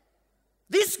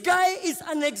 this guy is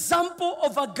an example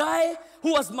of a guy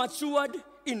who has matured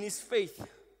in his faith.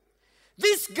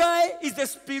 This guy is the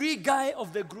spirit guy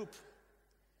of the group.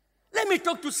 Let me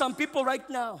talk to some people right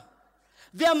now.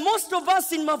 There are most of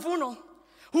us in Mavuno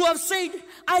who have said,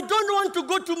 I don't want to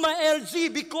go to my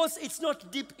LG because it's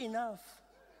not deep enough.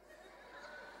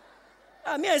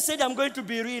 I said I'm going to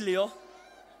be real, yo.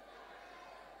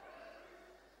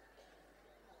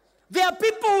 There are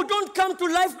people who don't come to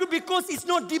life group because it's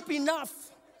not deep enough.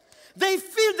 They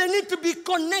feel they need to be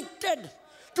connected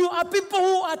to a people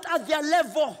who are at their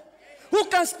level, who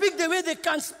can speak the way they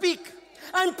can speak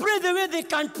and pray the way they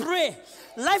can pray.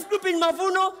 Life group in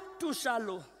Mavuno, too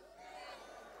shallow.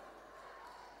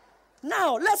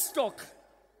 Now, let's talk.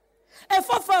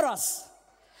 Epaphras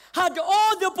had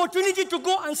all the opportunity to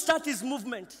go and start his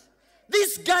movement.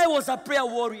 This guy was a prayer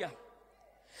warrior.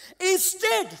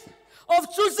 Instead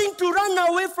of choosing to run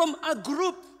away from a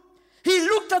group, he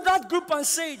looked at that group and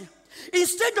said,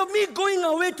 instead of me going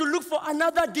away to look for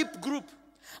another deep group,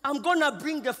 I'm going to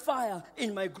bring the fire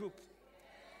in my group.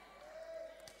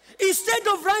 Instead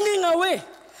of running away,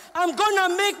 I'm going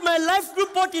to make my life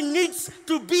group what it needs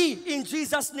to be in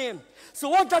Jesus' name. So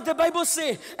what does the Bible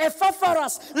say?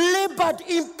 Epaphras labored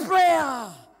in prayer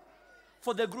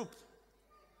for the group.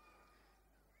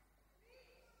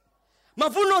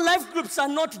 Mavuno life groups are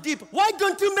not deep. Why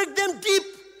don't you make them deep?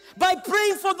 By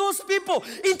praying for those people,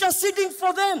 interceding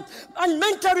for them, and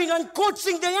mentoring and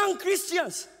coaching the young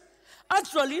Christians.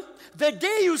 Actually, the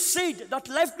day you said that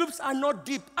life groups are not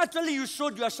deep, actually you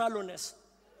showed your shallowness.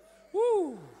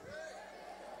 Woo.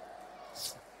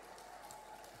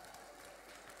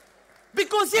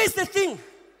 Because here's the thing.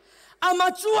 A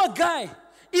mature guy,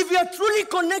 if you are truly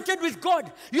connected with God,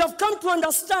 you have come to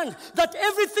understand that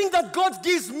everything that God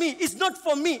gives me is not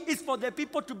for me, it's for the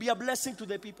people, to be a blessing to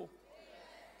the people.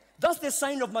 That's the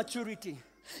sign of maturity.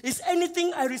 Is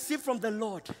anything I receive from the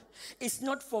Lord, it's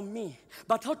not for me,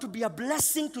 but how to be a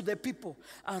blessing to the people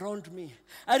around me.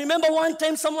 I remember one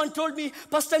time someone told me,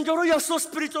 Pastor Njoroge, you're so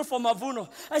spiritual for Mavuno.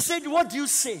 I said, what do you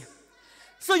say?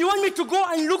 So you want me to go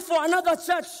and look for another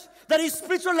church that is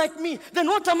spiritual like me? Then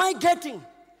what am I getting?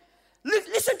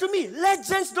 Listen to me.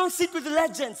 Legends don't sit with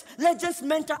legends. Legends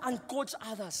mentor and coach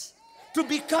others to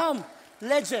become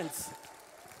legends.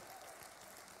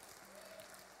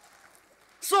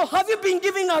 So have you been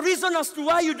giving a reason as to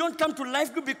why you don't come to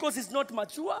life group? Because it's not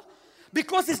mature?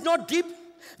 Because it's not deep?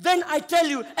 Then I tell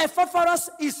you,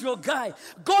 Epaphras is your guy.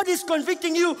 God is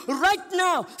convicting you right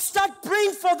now. Start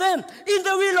praying for them in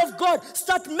the will of God.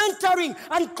 Start mentoring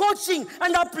and coaching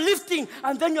and uplifting.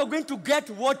 And then you're going to get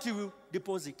what you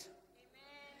deposit.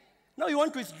 Amen. Now you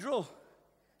want to withdraw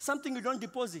something you don't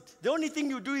deposit. The only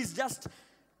thing you do is just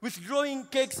withdrawing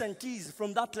cakes and teas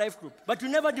from that life group. But you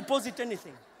never deposit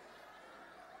anything.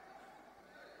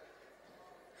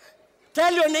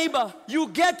 Tell your neighbor, you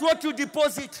get what you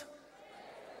deposit.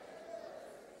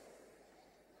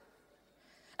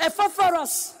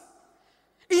 Epaphras,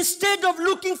 instead of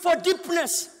looking for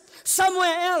deepness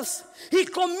somewhere else, he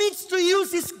commits to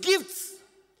use his gifts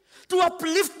to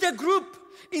uplift the group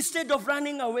instead of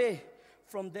running away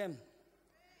from them.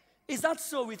 Is that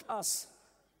so with us?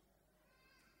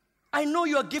 I know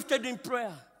you are gifted in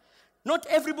prayer. Not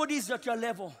everybody is at your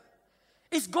level.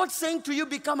 Is God saying to you,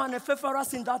 become an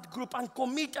Epaphras in that group and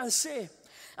commit and say,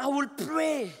 I will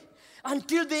pray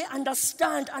until they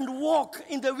understand and walk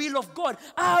in the will of God.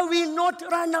 I will not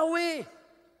run away.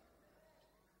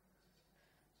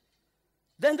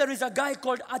 Then there is a guy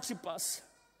called Archippus.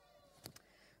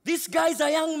 This guy is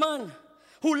a young man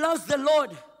who loves the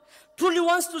Lord, truly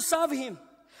wants to serve him.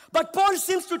 But Paul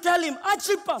seems to tell him,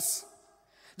 Archippus,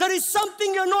 there is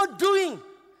something you're not doing,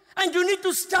 and you need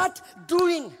to start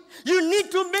doing. You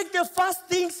need to make the first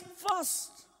things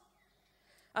first.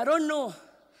 I don't know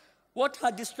what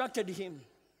had distracted him.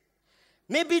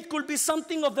 Maybe it could be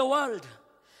something of the world.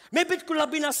 Maybe it could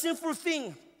have been a sinful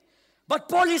thing. But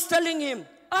Paul is telling him,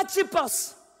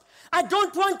 Archippus, I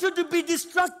don't want you to be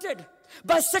distracted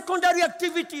by secondary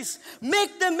activities.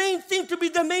 Make the main thing to be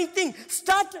the main thing.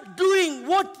 Start doing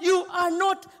what you are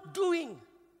not doing.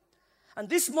 And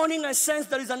this morning I sense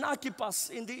there is an Archippus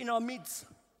in our midst.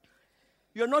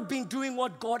 You're not been doing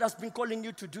what God has been calling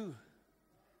you to do.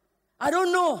 I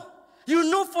don't know.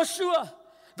 You know for sure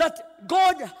that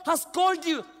God has called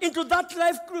you into that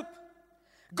life group.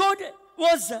 God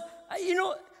was,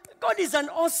 God is an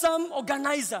awesome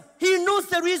organizer. He knows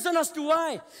the reason as to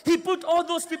why He put all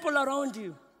those people around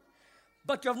you.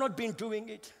 But you have not been doing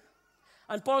it.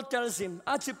 And Paul tells him,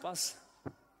 Archippus,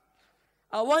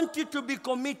 I want you to be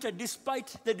committed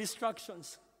despite the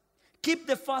distractions. Keep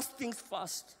the first things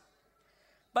first.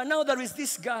 But now there is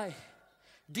this guy,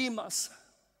 Demas.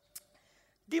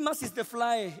 Demas is the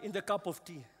fly in the cup of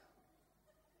tea.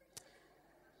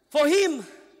 For him,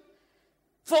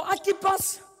 for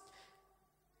Archippus,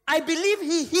 I believe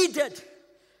he heeded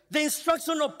the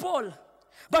instruction of Paul.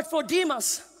 But for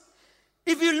Demas,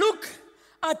 if you look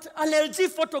at an LG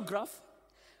photograph,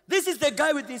 this is the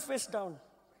guy with his face down,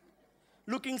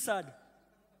 looking sad.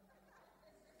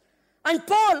 And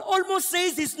Paul almost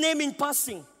says his name in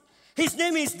passing. His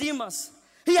name is Demas.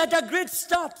 He had a great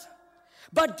start.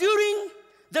 But during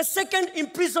the second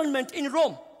imprisonment in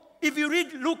Rome, if you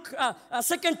read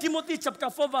 2 Timothy chapter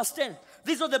 4 verse 10,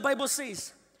 this is what the Bible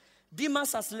says.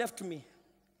 Demas has left me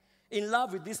in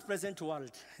love with this present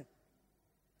world.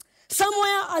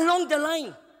 Somewhere along the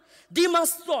line,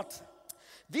 Demas thought,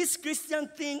 this Christian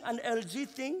thing and LG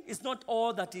thing is not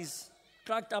all that is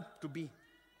cracked up to be.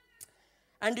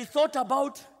 And he thought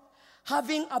about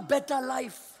having a better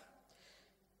life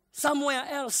somewhere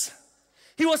else.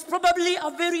 He was probably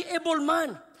a very able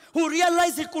man who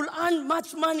realized he could earn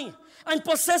much money and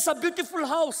possess a beautiful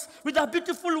house with a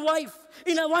beautiful wife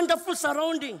in a wonderful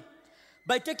surrounding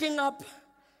by taking up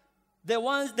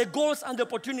the goals and the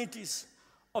opportunities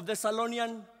of the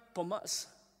Thessalonian commerce.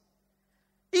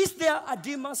 Is there a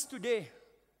Demas today?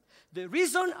 The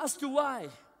reason as to why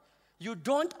you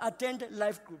don't attend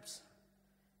life groups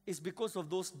is because of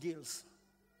those deals.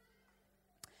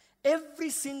 Every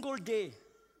single day,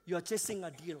 you are chasing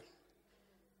a deal.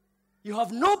 You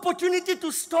have no opportunity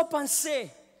to stop and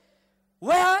say,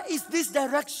 where is this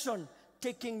direction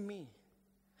taking me?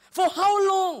 For how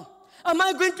long am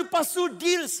I going to pursue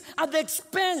deals at the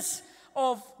expense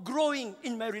of growing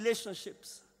in my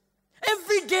relationships?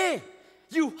 Every day,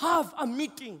 you have a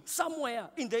meeting somewhere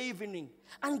in the evening.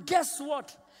 And guess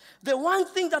what? The one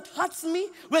thing that hurts me,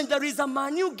 when there is a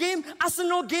Man U game,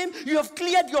 Arsenal game, you have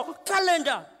cleared your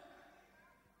calendar.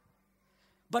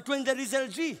 But when there is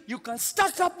LG, you can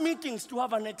stack up meetings to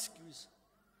have an excuse.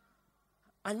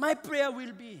 And my prayer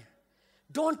will be,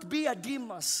 don't be a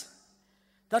Demas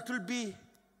that will be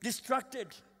distracted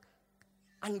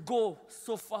and go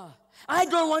so far. I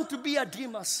don't want to be a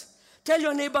Demas. Tell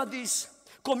your neighbor this.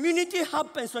 Community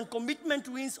happens when commitment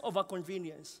wins over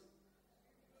convenience.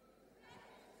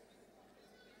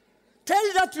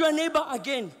 Tell that to your neighbor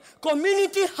again.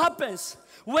 Community happens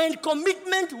when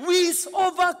commitment wins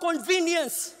over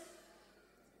convenience.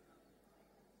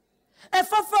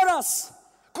 Epaphras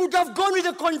could have gone with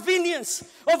the convenience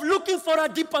of looking for a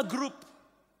deeper group.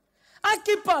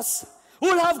 Archippus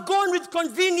would have gone with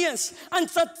convenience and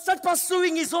start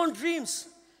pursuing his own dreams.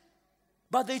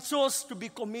 But they chose to be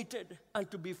committed and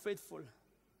to be faithful.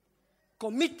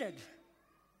 Committed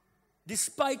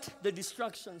despite the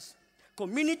distractions.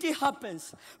 Community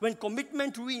happens when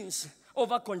commitment wins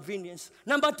over convenience.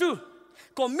 Number 2,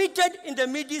 committed in the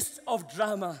midst of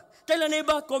drama. Tell your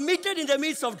neighbor, committed in the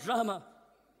midst of drama.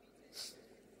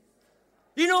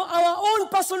 You know, our own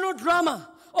personal drama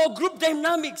or group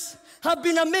dynamics have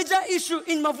been a major issue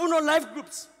in Mavuno life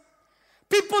groups.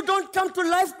 People don't come to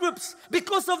life groups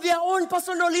because of their own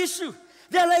personal issue.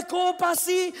 They're like, oh,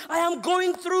 Pasi, I am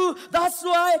going through. That's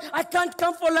why I can't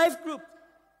come for life group.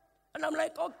 And I'm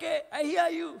like, okay, I hear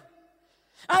you.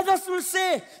 Others will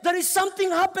say, there is something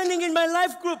happening in my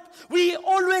life group. We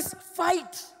always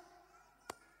fight.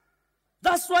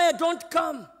 That's why I don't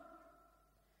come.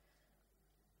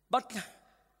 But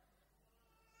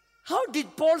how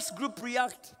did Paul's group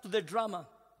react to the drama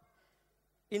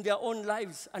in their own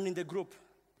lives and in the group?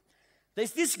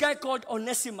 There's this guy called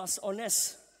Onesimus,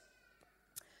 Ones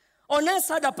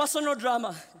had a personal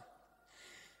drama.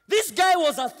 This guy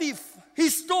was a thief. He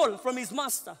stole from his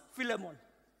master, Philemon.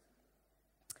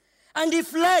 And he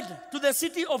fled to the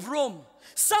city of Rome.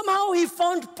 Somehow he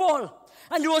found Paul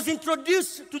and he was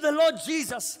introduced to the Lord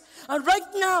Jesus. And right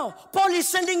now, Paul is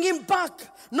sending him back,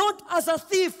 not as a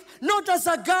thief, not as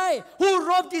a guy who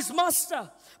robbed his master,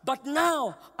 but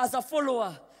now as a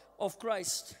follower of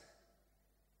Christ.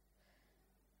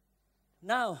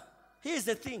 Now, here's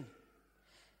the thing.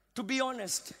 To be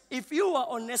honest, if you are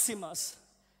Onesimus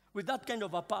with that kind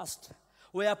of a past,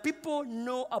 where people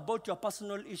know about your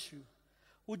personal issue,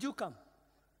 would you come?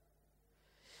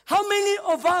 How many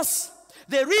of us,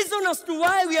 the reason as to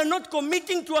why we are not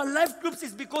committing to our life groups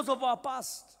is because of our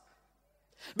past?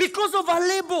 Because of a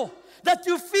label that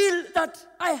you feel that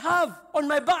I have on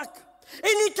my back.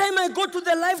 Anytime I go to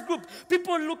the life group,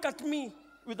 people look at me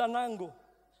with an angle.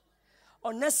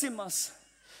 Onesimus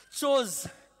chose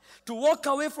to walk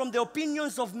away from the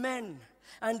opinions of men.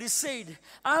 And he said,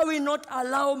 I will not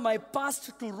allow my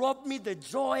past to rob me the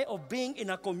joy of being in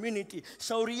a community.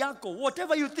 Shauri yako,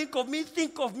 whatever you think of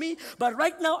me, but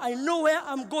right now I know where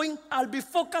I'm going. I'll be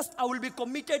focused. I will be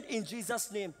committed in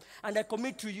Jesus' name. And I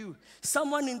commit to you.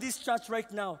 Someone in this church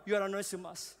right now, you are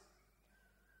Onesimus.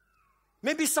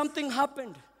 Maybe something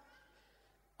happened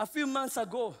a few months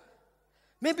ago.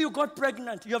 Maybe you got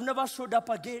pregnant. You have never showed up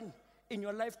again in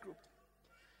your life group.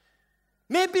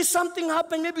 Maybe something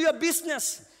happened, maybe your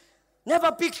business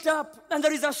never picked up, and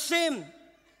there is a shame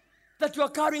that you are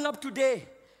carrying up today.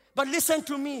 But listen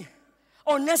to me,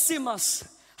 Onesimus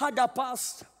had a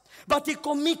past, but he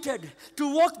committed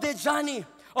to walk the journey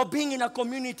of being in a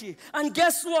community. And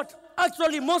guess what?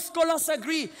 Actually, most scholars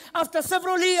agree. After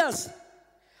several years,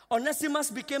 Onesimus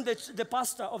became the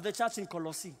pastor of the church in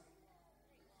Colossae.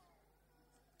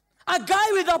 A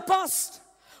guy with a past,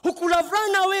 who could have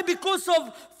run away because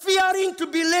of fearing to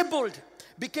be labeled,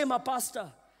 became a pastor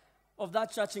of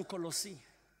that church in Colossae.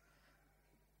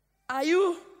 Are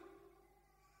you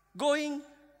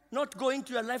not going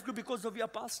to your life group because of your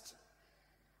past?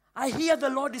 I hear the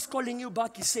Lord is calling you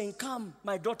back. He's saying, come,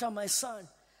 my daughter, my son.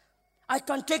 I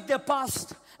can take the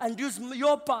past and use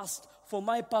your past for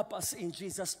my purpose in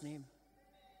Jesus' name.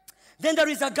 Then there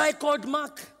is a guy called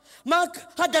Mark. Mark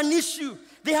had an issue.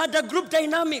 They had a group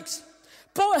dynamics.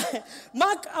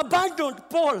 Mark abandoned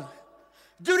Paul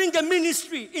during the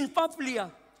ministry in Pamphylia.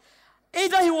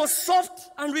 Either he was soft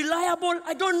and reliable,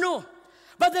 I don't know.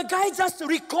 But the guy just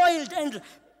recoiled and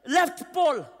left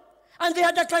Paul. And they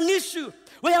had like an issue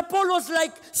where Paul was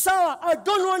like, Sour, I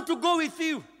don't want to go with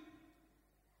you.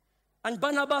 And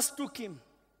Barnabas took him.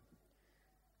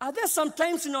 Are there some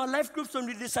times in our life groups when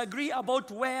we disagree about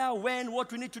where, when,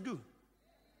 what we need to do?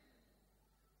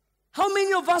 How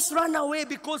many of us run away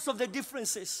because of the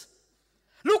differences?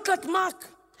 Look at Mark.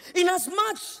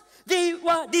 Inasmuch they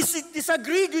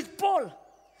disagreed with Paul,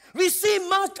 we see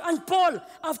Mark and Paul,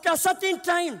 after a certain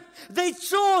time, they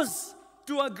chose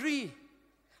to agree.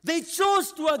 They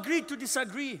chose to agree to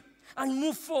disagree and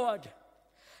move forward.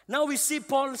 Now we see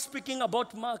Paul speaking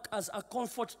about Mark as a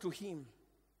comfort to him.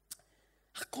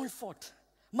 A comfort.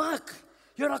 Mark,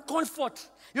 you're a comfort.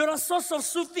 You're a source of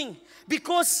soothing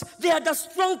because they had a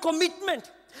strong commitment.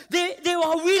 They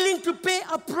were willing to pay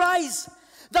a price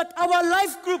that our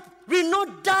life group will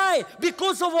not die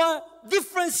because of our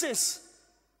differences.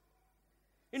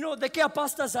 You know, the care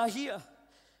pastors are here.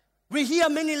 We hear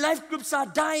many life groups are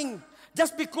dying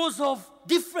just because of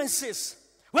differences.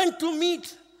 When to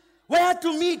meet, where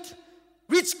to meet,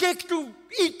 which cake to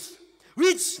eat,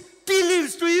 which tea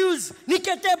leaves to use,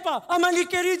 niketepa, ama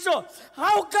nikericho.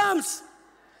 How comes?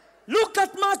 Look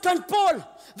at Mark and Paul.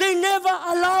 They never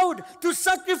allowed to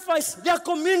sacrifice their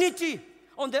community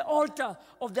on the altar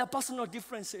of their personal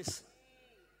differences.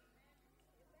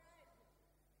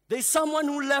 There's someone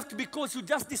who left because you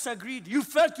just disagreed. You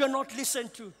felt you're not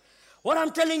listened to. What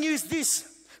I'm telling you is this.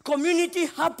 Community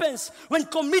happens when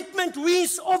commitment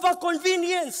wins over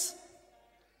convenience.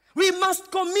 We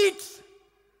must commit.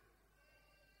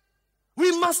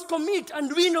 We must commit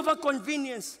and win over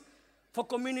convenience. for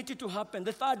community to happen.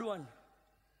 The third one,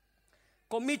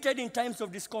 committed in times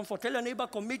of discomfort. Tell your neighbor,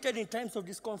 committed in times of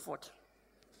discomfort.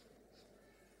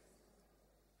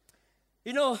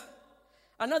 You know,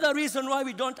 another reason why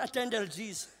we don't attend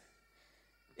LGs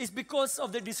is because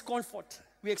of the discomfort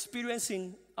we experience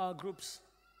in our groups.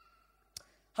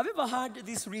 Have you ever heard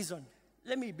this reason?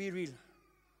 Let me be real.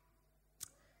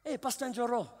 Hey, Pastor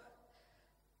Njoroge,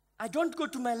 I don't go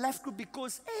to my life group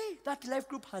because, hey, that life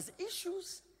group has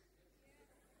issues.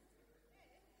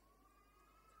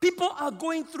 People are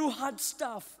going through hard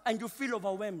stuff and you feel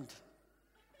overwhelmed.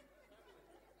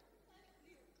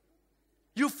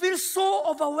 You feel so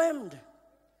overwhelmed.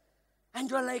 And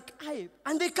you're like, hey,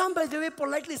 and they come, by the way,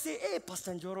 politely say, hey,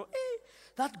 Pastor Njoroge, hey,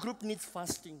 that group needs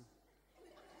fasting.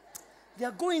 They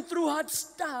are going through hard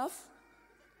stuff.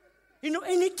 You know,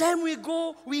 anytime we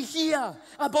go, we hear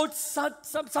about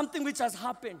something which has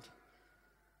happened.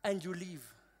 And you leave.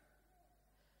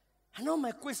 I know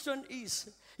my question is,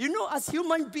 you know, as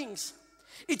human beings,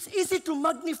 it's easy to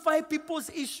magnify people's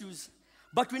issues,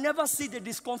 but we never see the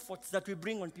discomforts that we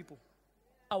bring on people,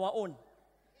 our own.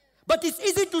 But it's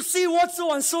easy to see what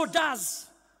so-and-so does.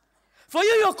 For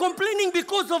you, you're complaining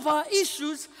because of her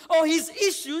issues or his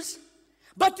issues,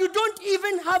 but you don't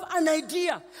even have an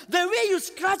idea. The way you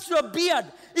scratch your beard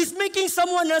is making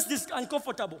someone else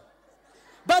uncomfortable.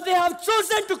 But they have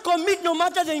chosen to commit no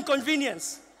matter the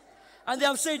inconvenience. And they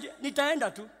have said,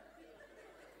 nitaenda tu.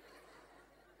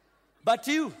 But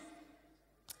you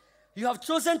have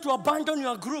chosen to abandon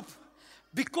your group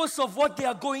because of what they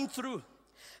are going through.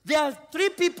 There are 3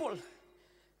 people.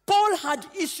 Paul had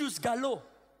issues galore.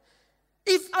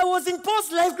 If I was in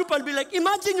Paul's life group, I'd be like,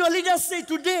 imagine your leader say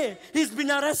today he's been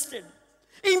arrested,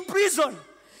 in prison,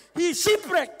 he's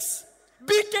shipwrecks,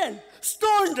 beaten,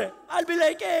 stoned. I'll be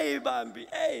like, hey, Bambi,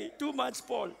 hey, too much,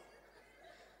 Paul.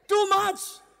 Too much.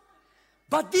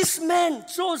 But this man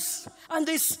chose, and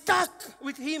they stuck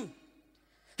with him.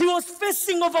 He was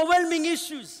facing overwhelming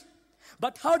issues.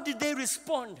 But how did they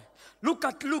respond? Look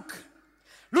at Luke.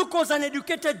 Luke was an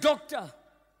educated doctor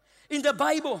in the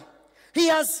Bible. He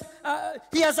has a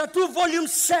 2-volume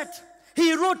set.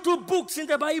 He wrote 2 books in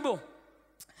the Bible.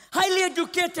 Highly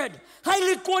educated,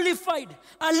 highly qualified,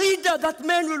 a leader that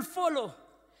men will follow.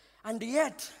 And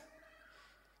yet,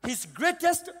 his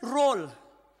greatest role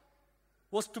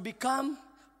was to become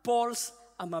Paul's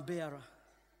armor bearer.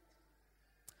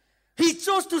 He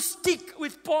chose to stick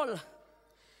with Paul.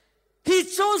 He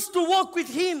chose to walk with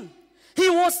him. He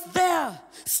was there,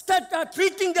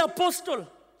 treating the apostle.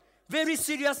 Very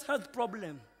serious health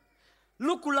problem.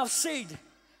 Luke would have said,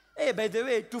 hey, by the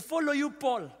way, to follow you,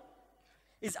 Paul,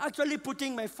 is actually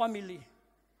putting my family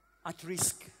at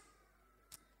risk.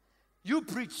 You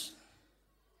preach.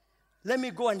 Let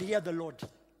me go and hear the Lord.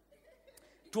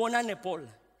 Tuonane Paul.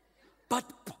 But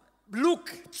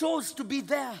Luke chose to be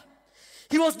there.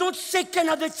 He was not shaken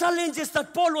at the challenges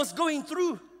that Paul was going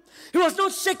through. He was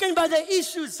not shaken by the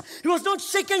issues. He was not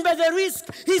shaken by the risk.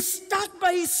 He stuck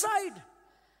by his side.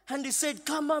 And he said,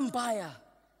 come on, Baya.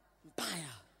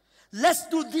 Let's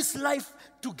do this life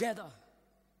together.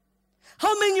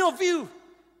 How many of you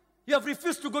have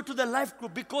refused to go to the life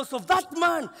group because of that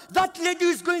man, that lady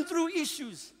who is going through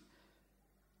issues?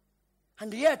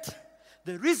 And yet,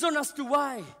 the reason as to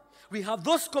why we have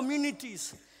those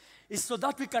communities is so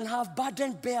that we can have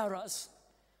burden bearers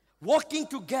walking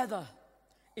together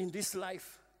in this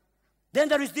life. Then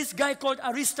there is this guy called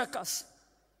Aristarchus.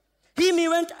 He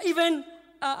went even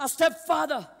a step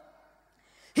further.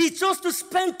 He chose to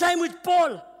spend time with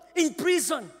Paul in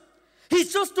prison. He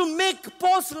chose to make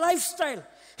Paul's lifestyle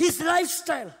his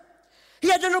lifestyle. He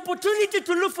had an opportunity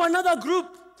to look for another group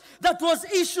that was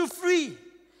issue-free.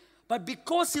 But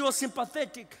because he was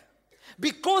sympathetic,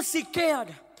 because he cared,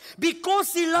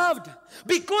 because he loved,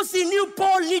 because he knew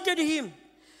Paul needed him,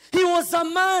 he was a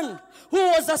man who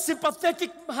was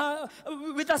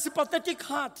with a sympathetic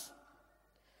heart.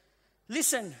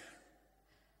 Listen,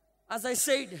 as I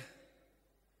said,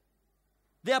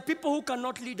 there are people who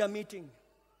cannot lead a meeting.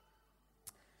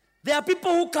 There are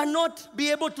people who cannot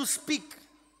be able to speak.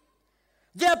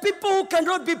 There are people who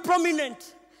cannot be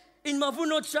prominent in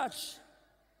Mavuno Church.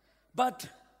 But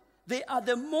they are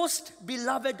the most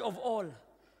beloved of all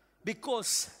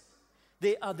because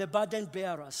they are the burden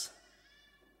bearers.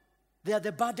 They are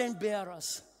the burden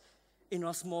bearers in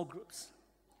our small groups.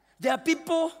 There are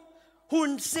people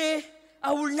who say,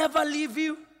 I will never leave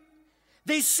you.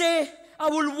 They say, I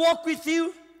will walk with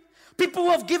you. People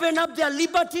who have given up their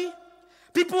liberty.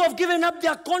 People who have given up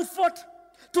their comfort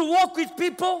to walk with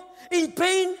people in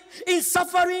pain, in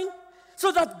suffering,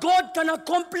 so that God can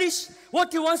accomplish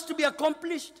what he wants to be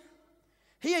accomplished.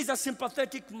 Here is a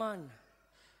sympathetic man.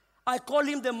 I call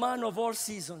him the man of all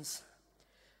seasons,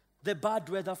 the bad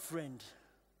weather friend.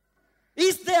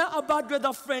 Is there a bad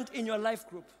weather friend in your life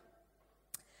group?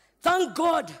 Thank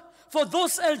God for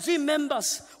those LG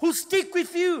members who stick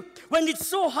with you when it's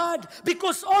so hard,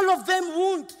 because all of them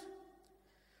won't.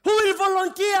 Who will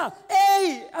volunteer?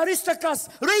 Hey, Aristarchus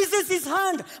raises his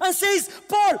hand and says,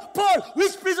 Paul,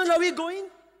 which prison are we going?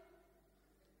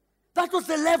 That was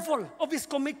the level of his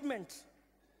commitment.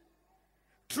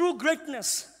 True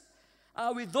greatness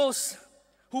are with those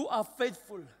who are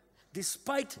faithful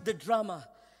despite the drama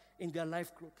in their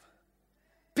life group.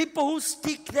 People who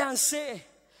stick there and say,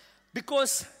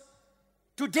 because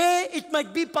today it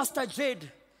might be Pastor Jade,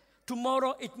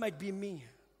 tomorrow it might be me.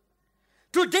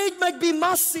 Today it might be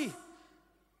Mercy,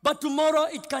 but tomorrow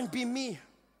it can be me.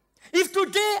 If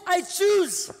today I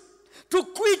choose to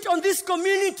quit on this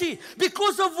community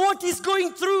because of what he's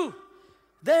going through,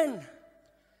 then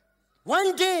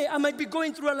one day I might be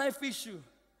going through a life issue.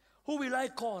 Who will I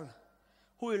call?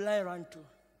 Who will I run to?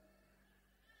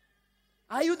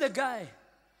 Are you the guy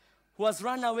who has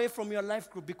run away from your life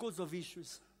group because of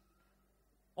issues?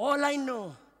 All I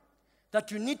know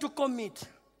that you need to commit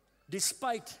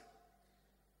despite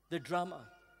the drama.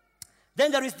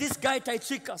 Then there is this guy,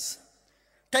 Tychicus.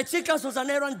 Tychicus was an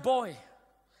errand boy.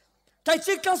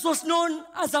 Tychicus was known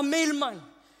as a mailman.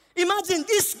 Imagine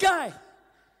this guy.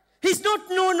 He's not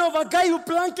known of a guy who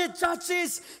planted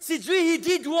churches. Sijui he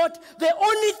did what? The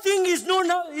only thing he's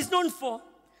known for,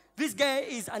 this guy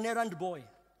is an errand boy,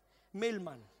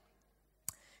 mailman.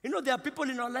 You know, there are people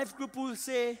in our life group who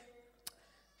say,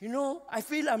 you know, I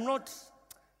feel I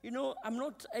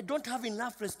don't have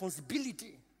enough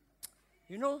responsibility.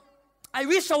 You know, I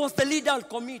wish I was the leader, I'll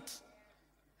commit.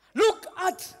 Look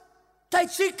at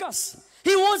Tychicus.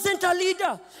 He wasn't a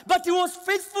leader, but he was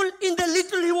faithful in the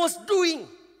little he was doing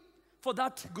for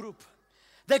that group.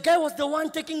 The guy was the one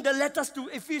taking the letters to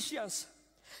Ephesians.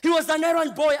 He was an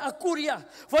errand boy, a courier.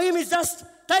 For him, it's just,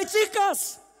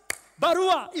 Tychicus,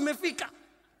 barua, imefika.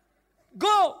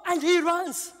 Go, and he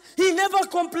runs. He never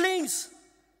complains.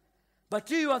 But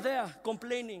you are there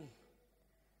complaining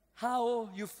how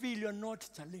you feel you're not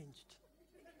challenged.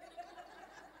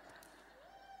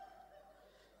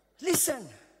 Listen,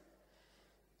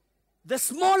 the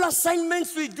small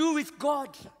assignments we do with God,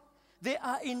 they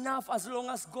are enough as long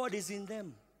as God is in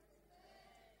them.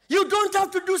 You don't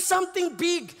have to do something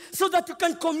big so that you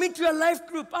can commit to your life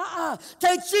group.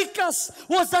 Tychicus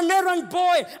was an errand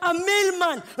boy, a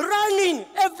mailman, running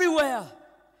everywhere.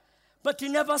 But he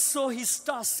never saw his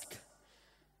task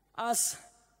as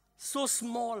so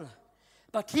small.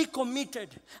 But he committed.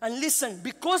 And listen,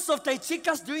 because of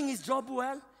Tychicus doing his job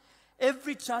well,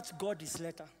 every church got his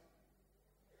letter.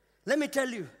 Let me tell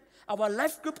you, our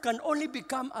life group can only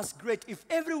become as great if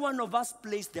every one of us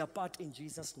plays their part in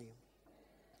Jesus' name.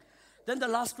 Then the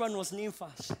last one was Nympha,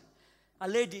 a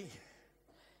lady.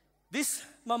 This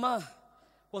mama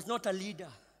was not a leader.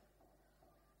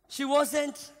 She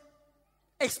wasn't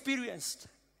experienced.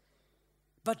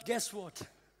 But guess what?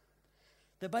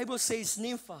 The Bible says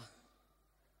Nympha,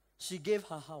 she gave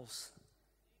her house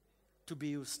to be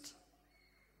used.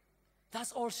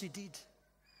 That's all she did.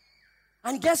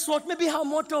 And guess what? Maybe her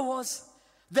motto was,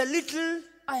 the little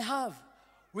I have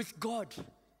with God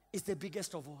is the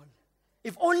biggest of all.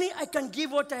 If only I can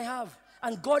give what I have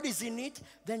and God is in it,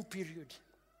 then period.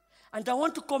 And I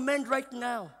want to commend right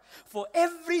now for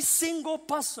every single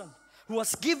person who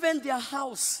has given their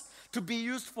house to be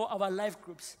used for our life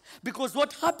groups. Because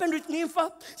what happened with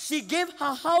Nympha, she gave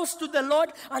her house to the Lord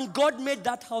and God made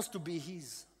that house to be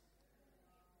his.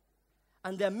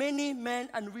 And there are many men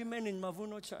and women in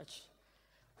Mavuno Church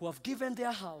who have given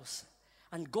their house,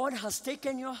 and God has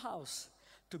taken your house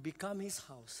to become his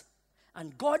house.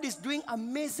 And God is doing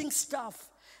amazing stuff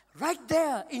right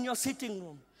there in your sitting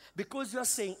room, because you are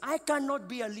saying, I cannot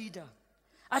be a leader.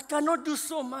 I cannot do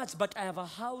so much, but I have a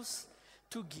house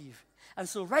to give. And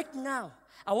so right now,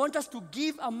 I want us to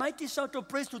give a mighty shout of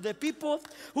praise to the people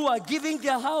who are giving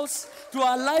their house to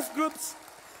our life groups,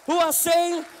 who are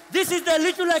saying, this is the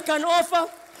little I can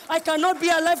offer. I cannot be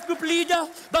a life group leader,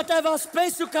 but I have a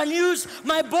space you can use,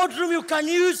 my boardroom you can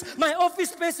use, my office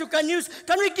space you can use.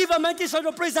 Can we give a mighty shout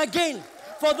of praise again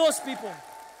for those people?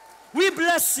 We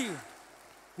bless you.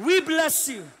 We bless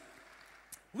you.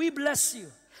 We bless you.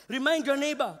 Remind your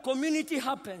neighbor, community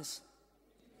happens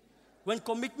when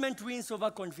commitment wins over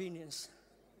convenience.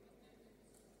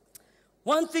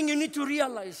 One thing you need to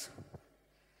realize,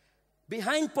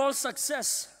 behind Paul's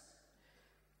success,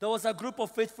 there was a group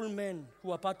of faithful men who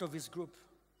were part of his group.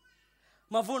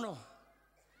 Mavuno,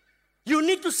 you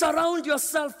need to surround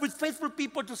yourself with faithful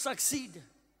people to succeed.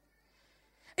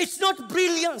 It's not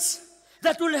brilliance.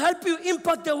 that will help you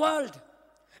impact the world.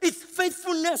 It's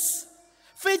faithfulness.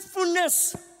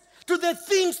 Faithfulness to the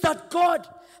things that God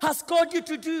has called you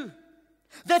to do.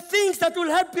 The things that will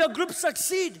help your group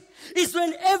succeed is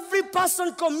when every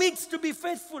person commits to be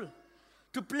faithful,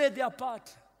 to play their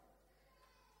part.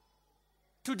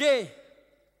 Today,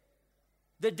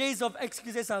 the days of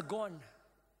excuses are gone.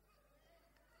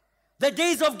 The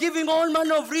days of giving all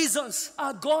manner of reasons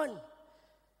are gone.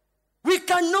 We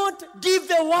cannot give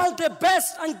the world the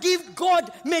best and give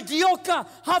God mediocre,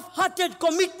 half-hearted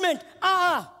commitment.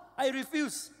 I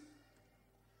refuse.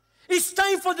 It's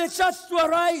time for the church to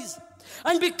arise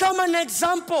and become an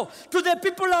example to the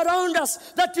people around us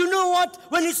that, you know what,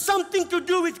 when it's something to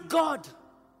do with God,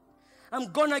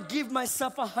 I'm going to give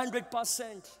myself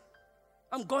 100%.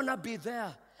 I'm going to be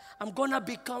there. I'm going to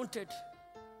be counted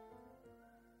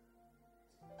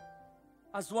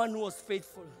as one who was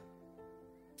faithful.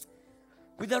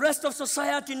 With the rest of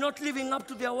society not living up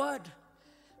to their word,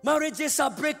 marriages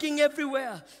are breaking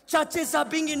everywhere. Churches are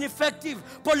being ineffective.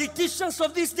 Politicians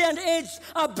of this day and age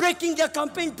are breaking their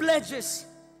campaign pledges.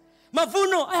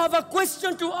 Mavuno, I have a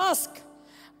question to ask.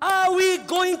 Are we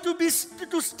going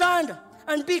to stand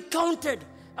and be counted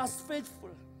as faithful?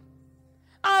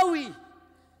 Are we?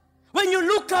 When you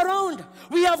look around,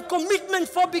 we have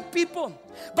commitment-phobic people.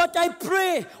 But I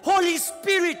pray, Holy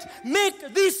Spirit,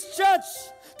 make this church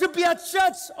to be a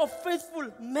church of faithful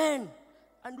men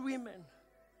and women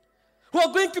who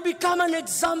are going to become an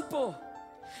example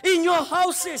in your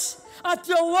houses, at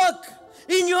your work,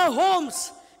 in your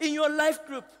homes, in your life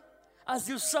group, as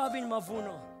you serve in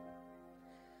Mavuno.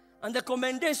 And the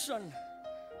commendation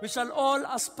we shall all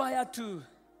aspire to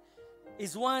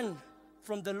is one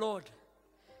from the Lord.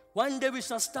 One day we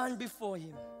shall stand before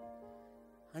Him,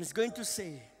 and He's going to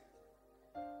say,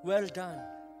 "Well done,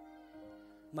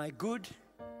 my good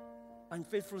and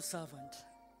faithful servant.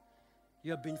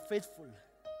 You have been faithful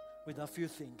with a few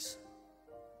things."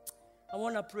 I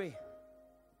want to pray.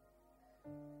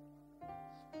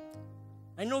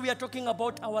 I know we are talking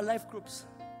about our life groups,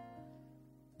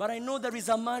 but I know there is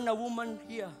a man, a woman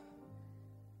here.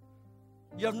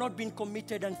 You have not been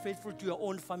committed and faithful to your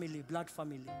own family, blood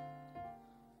family.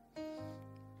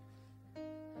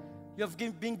 You have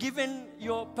been given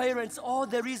your parents all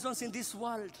the reasons in this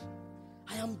world.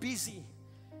 I am busy.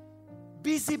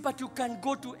 Busy, but you can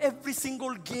go to every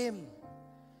single game.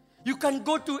 You can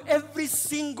go to every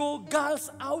single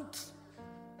girls out.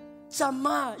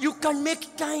 Chama, you can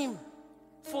make time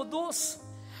for those.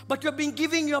 But you've been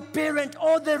giving your parent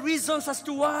all the reasons as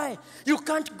to why you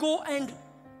can't go and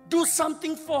do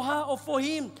something for her or for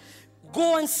him.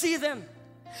 Go and see them.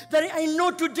 I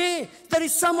know today there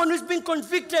is someone who's been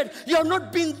convicted. You have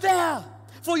not been there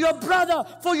for your brother,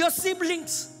 for your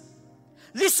siblings.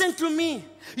 Listen to me.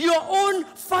 Your own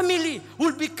family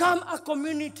will become a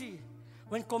community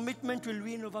when commitment will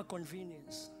win over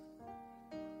convenience.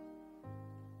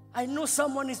 I know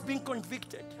someone is being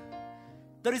convicted.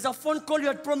 There is a phone call you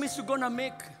had promised you're going to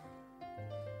make.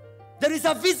 There is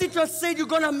a visit you had said you're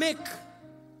going to make.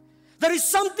 There is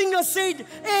something you said,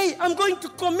 hey, I'm going to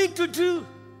commit to do.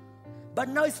 But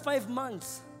now it's 5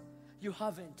 months. You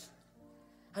haven't.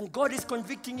 And God is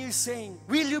convicting you, saying,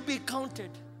 will you be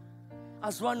counted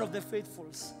as one of the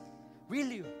faithfuls? Will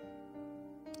you?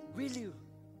 Will you?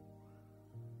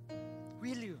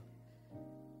 Will you?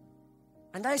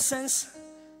 And I sense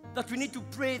that we need to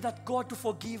pray that God to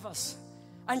forgive us.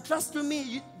 And trust to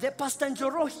me, the Pastor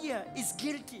Njoroge here is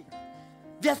guilty.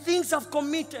 There are things I've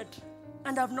committed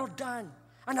and I've not done.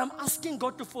 And I'm asking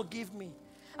God to forgive me.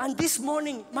 And this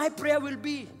morning, my prayer will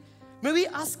be, may we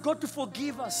ask God to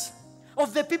forgive us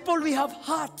of the people we have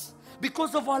hurt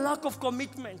because of our lack of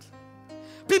commitment.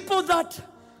 People that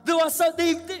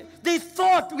they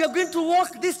thought we are going to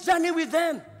walk this journey with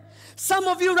them. Some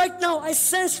of you right now, I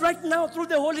sense right now through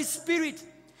the Holy Spirit,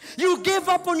 you gave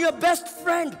up on your best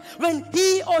friend when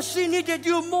he or she needed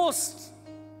you most.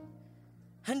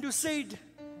 And you said,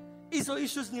 Iso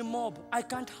issues ni mob, I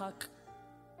can't hack.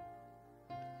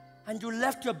 And you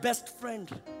left your best friend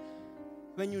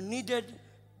when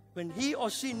he or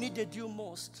she needed you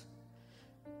most.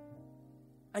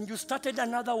 And you started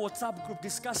another WhatsApp group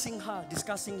discussing her,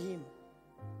 discussing him.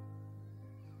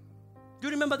 Do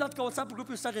you remember that WhatsApp group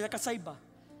you started, like a cyber,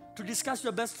 to discuss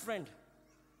your best friend?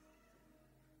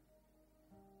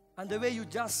 And the way you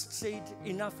just said,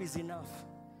 enough is enough.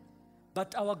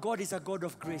 But our God is a God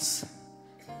of grace.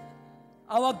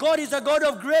 Our God is a God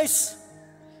of grace.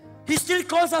 He still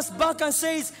calls us back and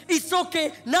says, it's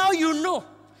okay. Now you know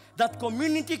that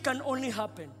community can only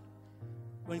happen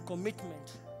when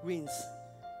commitment wins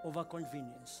over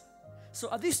convenience. So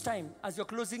at this time, as you're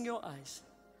closing your eyes,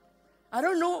 I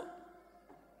don't know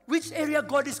which area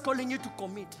God is calling you to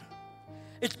commit.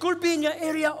 It could be in your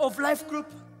area of life group,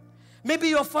 maybe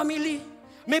your family,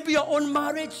 maybe your own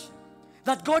marriage,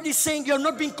 that God is saying you're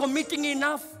not being committing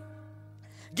enough.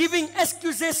 Giving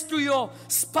excuses to your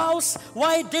spouse,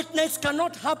 why date nights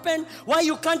cannot happen, why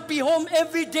you can't be home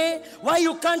every day, why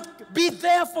you can't be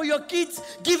there for your kids,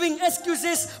 giving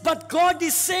excuses. But God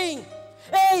is saying,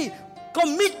 hey,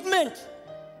 commitment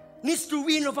needs to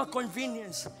win over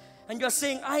convenience. And you're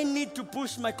saying, I need to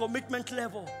push my commitment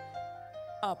level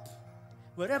up.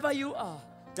 Wherever you are,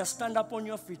 just stand up on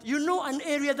your feet. You know an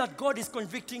area that God is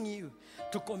convicting you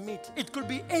to commit. It could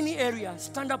be any area.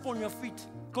 Stand up on your feet.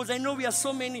 Because I know we are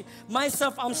so many.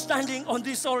 Myself, I'm standing on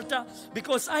this altar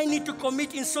because I need to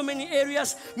commit in so many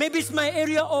areas. Maybe it's my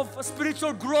area of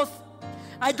spiritual growth.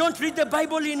 I don't read the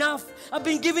Bible enough. I've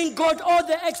been giving God all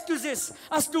the excuses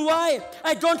as to why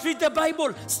I don't read the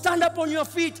Bible. Stand up on your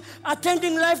feet,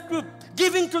 attending life group,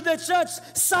 giving to the church,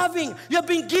 serving. You've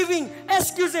been giving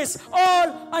excuses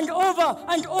all and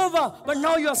over. But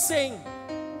now you're saying,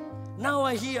 now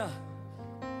I hear.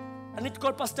 I need to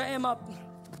call Pastor M up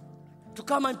to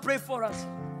come and pray for us.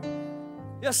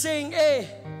 You're saying, hey,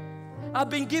 I've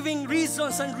been giving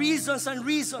reasons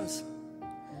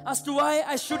as to why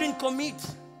I shouldn't commit.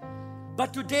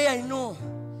 But today I know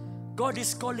God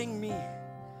is calling me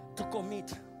to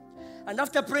commit. And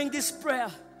after praying this prayer,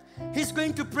 He's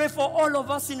going to pray for all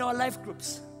of us in our life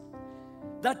groups,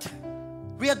 that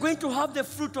we are going to have the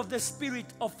fruit of the Spirit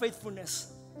of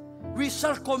faithfulness. We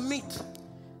shall commit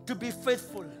to be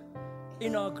faithful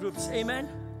in our groups. Amen?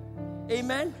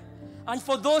 Amen? And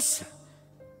for those,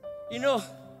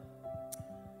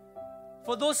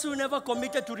 for those who never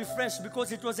committed to refresh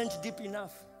because it wasn't deep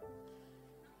enough,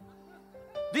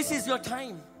 this is your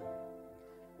time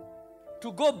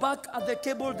to go back at the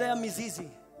table there, Miss Easy.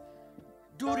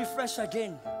 Do refresh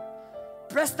again.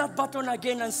 Press that button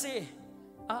again and say,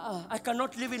 I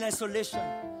cannot live in isolation.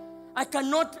 I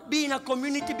cannot be in a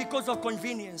community because of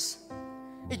convenience.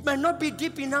 It might not be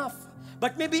deep enough,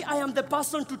 but maybe I am the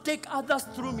person to take others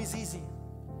through Miss Easy.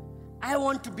 I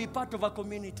want to be part of a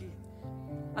community.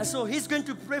 And so He's going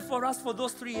to pray for us for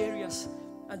those 3 areas.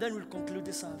 And then we'll conclude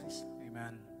the service.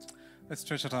 Amen. Let's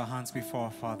stretch out our hands before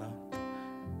our Father.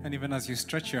 And even as you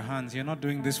stretch your hands, you're not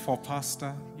doing this for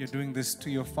Pastor. You're doing this to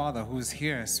your Father who is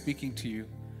here speaking to you.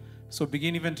 So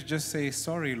begin even to just say,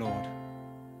 sorry, Lord.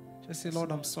 Just say,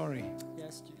 Lord, I'm sorry.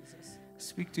 Yes, Jesus.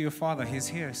 Speak to your Father. He's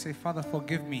here. Say, Father,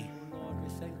 forgive me. Lord, we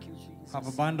thank you, Jesus. I've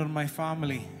abandoned my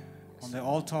family on the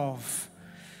altar of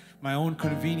my own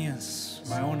convenience,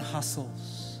 my own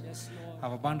hustles. Yes, Lord.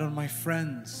 I've abandoned my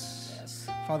friends. Yes.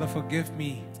 Father, forgive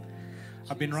me.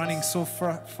 I've been running so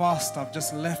fast, I've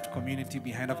just left community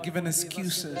behind. I've given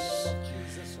excuses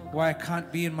why I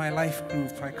can't be in my life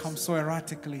group. I come so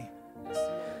erratically.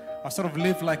 I sort of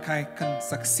live like I can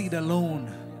succeed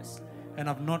alone, and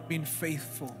I've not been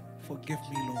faithful. Forgive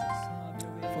me, Lord.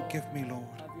 Forgive me, Lord.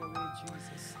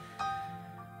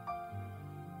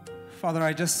 Father,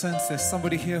 I just sense there's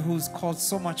somebody here who's caused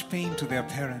so much pain to their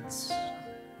parents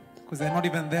because they're not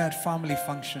even there at family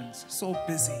functions, so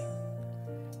busy.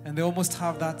 And they almost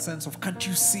have that sense of, can't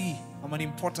you see I'm an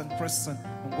important person,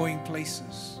 I'm going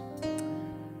places.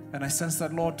 And I sense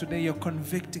that, Lord, today you're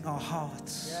convicting our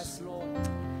hearts. Yes, Lord.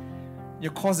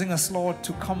 You're causing us, Lord,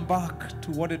 to come back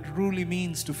to what it really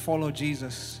means to follow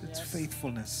Jesus. It's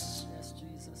faithfulness. Yes,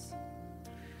 Jesus.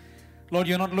 Lord,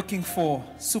 you're not looking for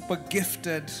super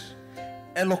gifted,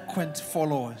 eloquent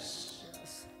followers.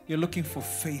 Yes. You're looking for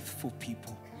faithful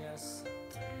people. Yes.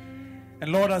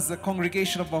 And Lord, as the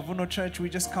congregation of Bavuno Church, we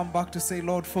just come back to say,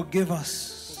 Lord, forgive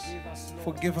us.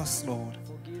 Forgive us, Lord.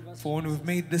 Forgive us, For when we've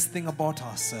made this thing about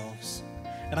ourselves.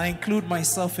 And I include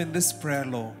myself in this prayer,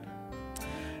 Lord.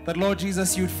 That, Lord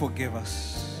Jesus, you'd forgive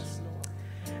us. Yes,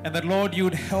 Lord. And that, Lord,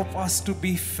 you'd help us to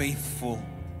be faithful.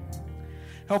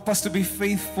 Help us to be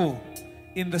faithful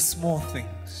in the small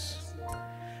things.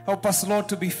 Help us, Lord,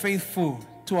 to be faithful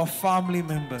to our family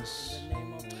members.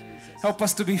 Help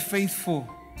us to be faithful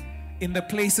in the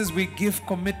places we give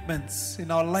commitments,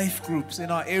 in our life groups, in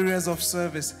our areas of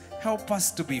service. Help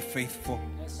us to be faithful.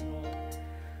 Yes, Lord.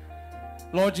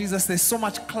 Lord Jesus, there's so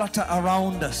much clutter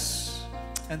around us.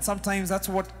 And sometimes that's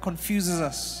what confuses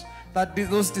us.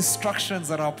 Those distractions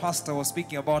that our pastor was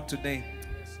speaking about today.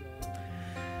 Yes,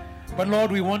 Lord. But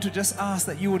Lord, we want to just ask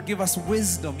that you would give us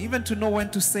wisdom, even to know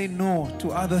when to say no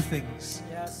to other things.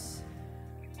 Yes.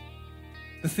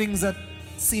 The things that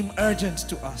seem urgent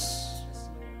to us.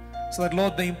 So that,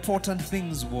 Lord, the important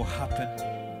things will happen.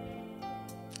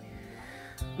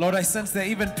 Lord, I sense there are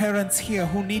even parents here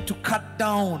who need to cut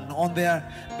down on their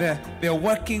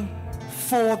working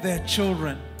for their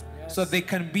children, so they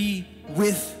can be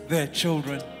with their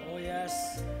children. Oh,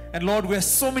 yes. And Lord, we're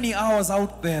so many hours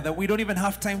out there that we don't even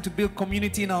have time to build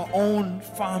community in our own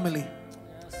family.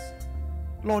 Yes.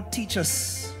 Lord, teach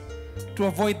us to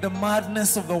avoid the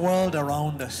madness of the world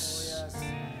around us. Yes.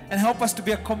 And help us to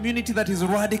be a community that is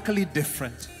radically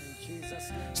different. In Jesus'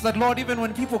 name. So that, Lord, even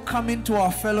when people come into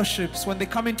our fellowships, when they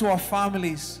come into our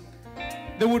families,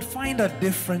 they would find a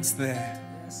difference there.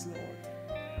 Yes, Lord.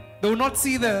 They will not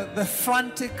see the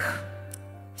frantic,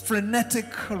 frenetic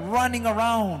running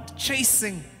around,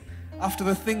 chasing after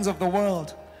the things of the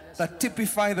world that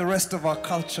typify the rest of our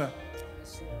culture.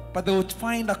 But they would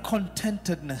find a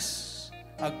contentedness,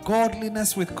 a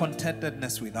godliness with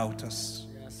contentedness without us.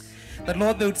 Yes. That,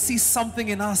 Lord, they would see something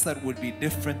in us that would be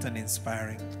different and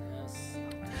inspiring. Yes.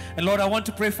 And Lord, I want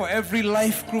to pray for every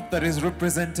life group that is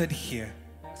represented here.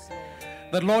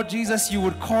 That, Lord Jesus, you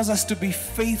would cause us to be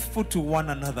faithful to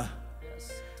one another.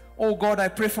 Yes. Oh God, I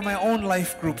pray for my own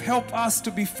life group. Help us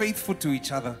to be faithful to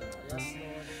each other. Yes,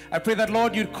 Lord. I pray that,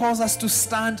 Lord, you'd cause us to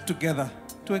stand together,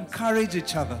 to encourage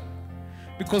each other.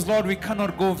 Because, Lord, we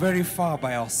cannot go very far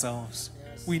by ourselves.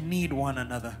 Yes. We need one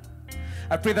another.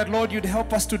 I pray that, Lord, you'd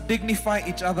help us to dignify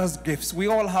each other's gifts. We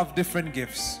all have different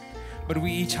gifts, but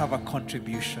we each have a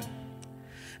contribution.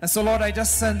 And so, Lord, I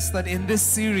just sense that in this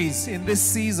series, in this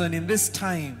season, in this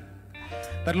time,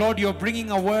 that, Lord, you're bringing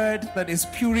a word that is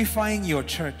purifying your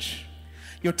church.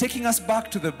 You're taking us back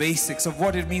to the basics of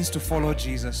what it means to follow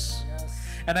Jesus.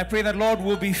 And I pray that, Lord,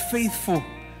 we'll be faithful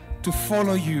to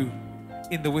follow you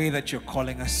in the way that you're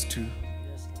calling us to.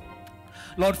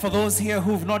 Lord, for those here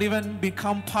who've not even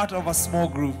become part of a small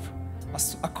group,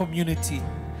 a community,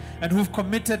 and who've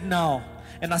committed now,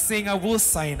 and are saying, I will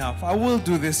sign up, I will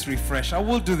do this refresh, I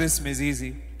will do this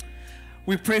Mizizi.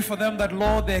 We pray for them that,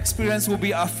 Lord, their experience will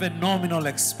be a phenomenal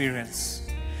experience.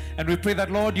 And we pray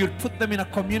that, Lord, you'd put them in a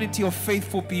community of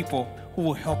faithful people who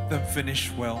will help them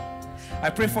finish well. I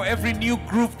pray for every new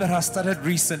group that has started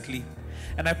recently.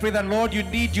 And I pray that, Lord,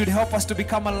 you'd help us to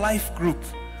become a life group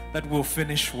that will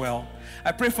finish well.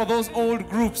 I pray for those old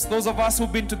groups, those of us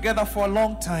who've been together for a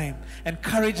long time,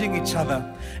 encouraging each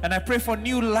other. And I pray for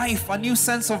new life, a new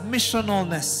sense of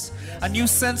missionalness, a new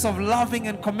sense of loving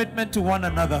and commitment to one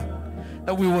another,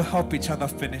 that we will help each other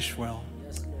finish well.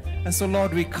 And so,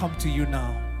 Lord, we come to you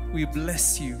now. We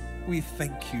bless you, we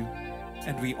thank you,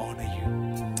 and we honor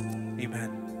you.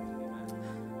 Amen.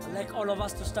 I'd like all of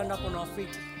us to stand up on our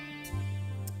feet.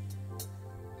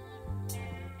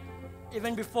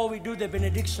 Even before we do the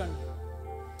benediction,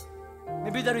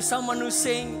 maybe there is someone who's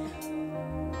saying,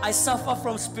 I suffer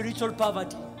from spiritual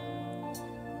poverty.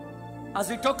 As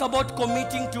we talk about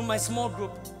committing to my small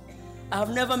group, I have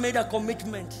never made a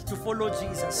commitment to follow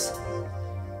Jesus.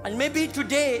 And maybe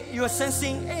today you're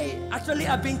sensing, hey, actually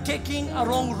I've been taking a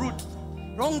wrong route,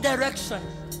 wrong direction.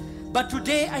 But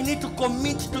today I need to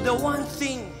commit to the one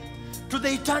thing, to the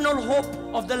eternal hope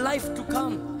of the life to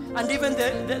come. And even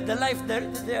the life,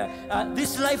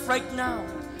 this life right now.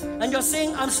 And you're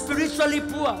saying, I'm spiritually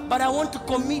poor, but I want to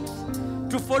commit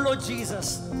to follow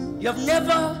Jesus. You have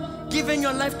never given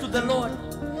your life to the Lord.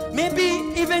 Maybe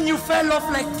even you fell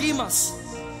off like Demas,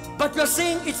 but you're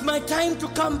saying, it's my time to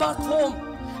come back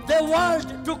home. The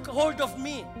world took hold of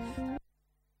me.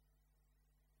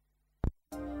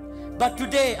 But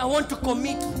today, I want to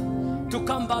commit to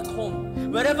come back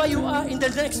home. Wherever you are, in the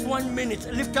next 1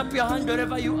 minute, lift up your hand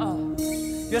wherever you are.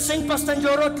 You're saying, Pastor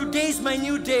Njoroge, today is my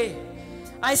new day.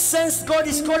 I sense God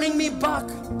is calling me back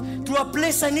to a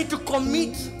place I need to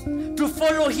commit to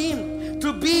follow Him,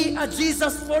 to be a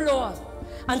Jesus follower,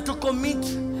 and to commit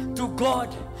to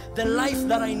God the life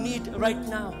that I need right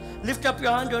now. Lift up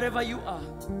your hand wherever you are.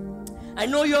 I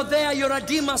know you're there, you're a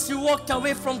Demas, you walked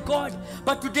away from God,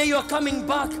 but today you're coming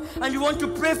back and you want to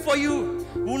pray for you.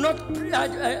 Will not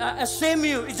shame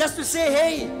you. It's just to say,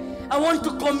 hey, I want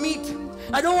to commit.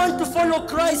 I don't want to follow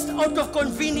Christ out of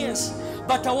convenience,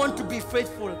 but I want to be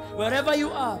faithful. Wherever you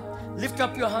are, lift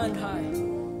up your hand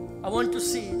high. I want to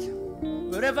see it.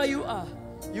 Wherever you are,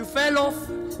 you fell off,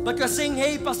 but you're saying,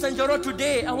 hey, Pastor Njoroge,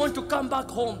 today I want to come back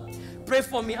home. Pray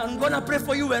for me. I'm going to pray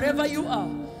for you wherever you are.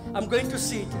 I'm going to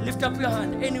see it. Lift up your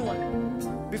hand.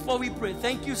 Anyone? Before we pray.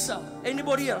 Thank you, sir.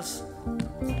 Anybody else?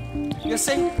 You're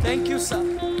saying, thank you, sir.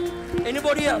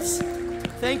 Anybody else?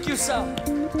 Thank you, sir.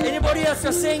 Anybody else?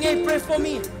 You're saying, hey, pray for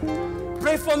me.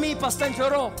 Pray for me, Pastor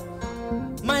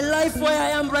Njoroge. My life where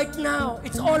I am right now,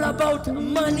 it's all about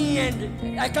money,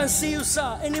 and I can see you,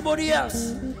 sir. Anybody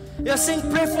else? You're saying,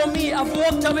 pray for me. I've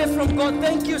walked away from God.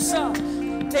 Thank you, sir.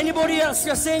 Anybody else?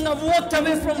 You're saying, I've walked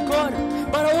away from God,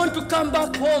 but I want to come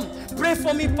back home. Pray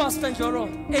for me, Pastor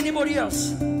Njoroge. Anybody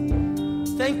else?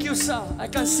 Thank you, sir. I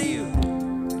can see you.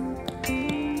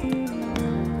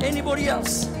 Anybody anybody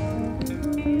else,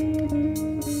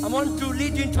 I want to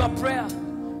lead you into a prayer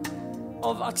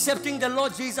of accepting the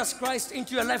Lord Jesus Christ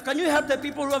into your life. Can you help the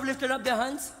people who have lifted up their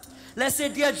hands? Let's say,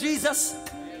 dear Jesus,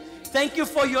 thank you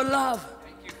for your love.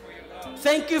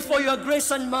 Thank you for your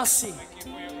grace and mercy.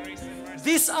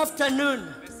 This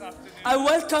afternoon, I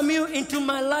welcome you into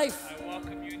my life,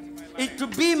 to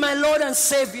be my Lord and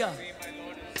Savior.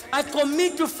 I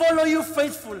commit to follow you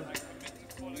faithful.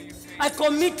 I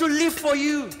commit to live for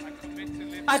you.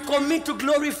 I commit to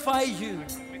glorify you.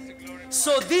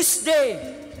 So this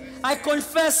day, I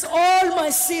confess all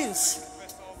my sins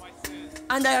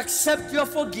and I accept your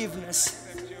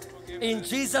forgiveness. In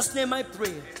Jesus' name I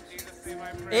pray.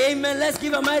 Amen. Let's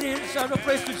give a mighty shout of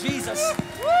praise to Jesus.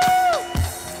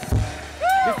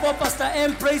 Before Pastor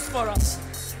M prays for us,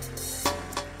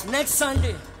 next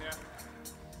Sunday,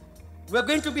 we're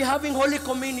going to be having Holy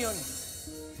Communion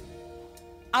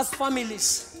as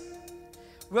families.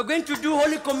 We're going to do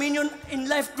Holy Communion in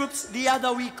life groups the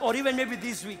other week or even maybe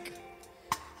this week.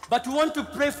 But we want to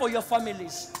pray for your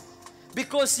families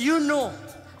because you know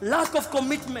lack of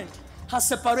commitment has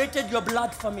separated your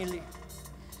blood family.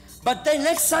 But then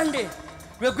next Sunday,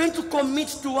 we're going to commit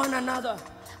to one another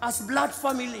as blood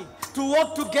family to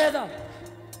work together,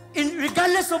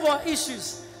 regardless of our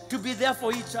issues, to be there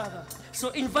for each other.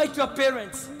 So invite your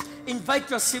parents, invite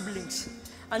your siblings,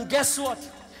 and guess what?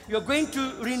 You're going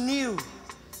to renew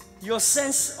your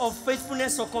sense of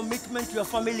faithfulness or commitment to your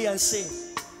family and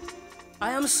say,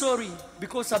 I am sorry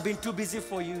because I've been too busy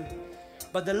for you.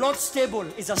 But the Lord's table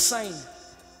is a sign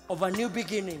of a new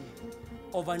beginning,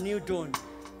 of a new dawn,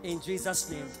 in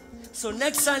Jesus' name. So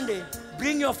next Sunday,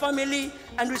 bring your family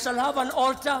and we shall have an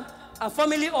altar, a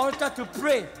family altar to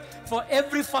pray for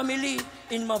every family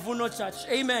in Mavuno Church.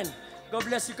 Amen. God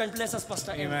bless you. Can bless us,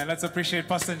 Pastor M. Amen. Let's appreciate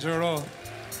Pastor Njoroge.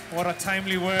 What a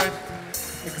timely word.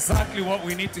 Exactly what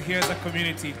we need to hear as a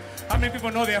community. How many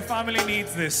people know their family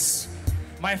needs this?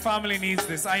 My family needs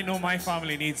this. I know my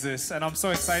family needs this. And I'm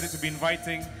so excited to be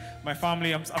inviting my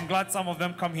family. I'm glad some of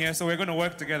them come here. So we're going to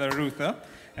work together, Ruth.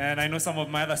 And I know some of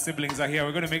my other siblings are here.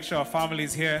 We're going to make sure our family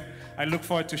is here. I look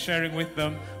forward to sharing with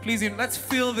them. Please, let's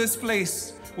fill this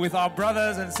place with our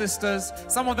brothers and sisters.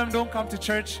 Some of them don't come to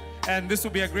church, and this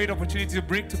will be a great opportunity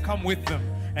to come with them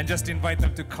and just invite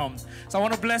them to come. So I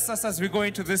want to bless us as we go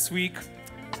into this week.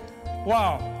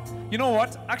 Wow. You know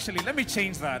what? Actually, let me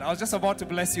change that. I was just about to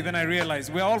bless you, then I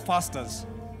realized we're all pastors.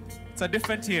 It's a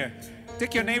different year.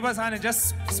 Take your neighbor's hand and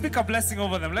just speak a blessing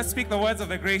over them. Let's speak the words of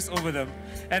the grace over them.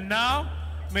 And now,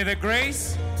 may the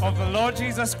grace of the Lord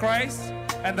Jesus Christ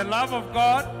and the love of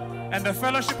God and the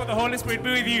fellowship of the Holy Spirit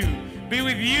be with you. Be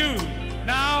with you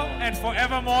now and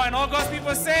forevermore. And all God's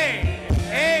people say,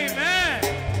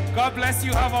 amen. God bless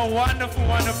you. Have a wonderful,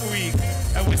 wonderful week.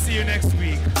 And we'll see you next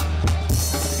week.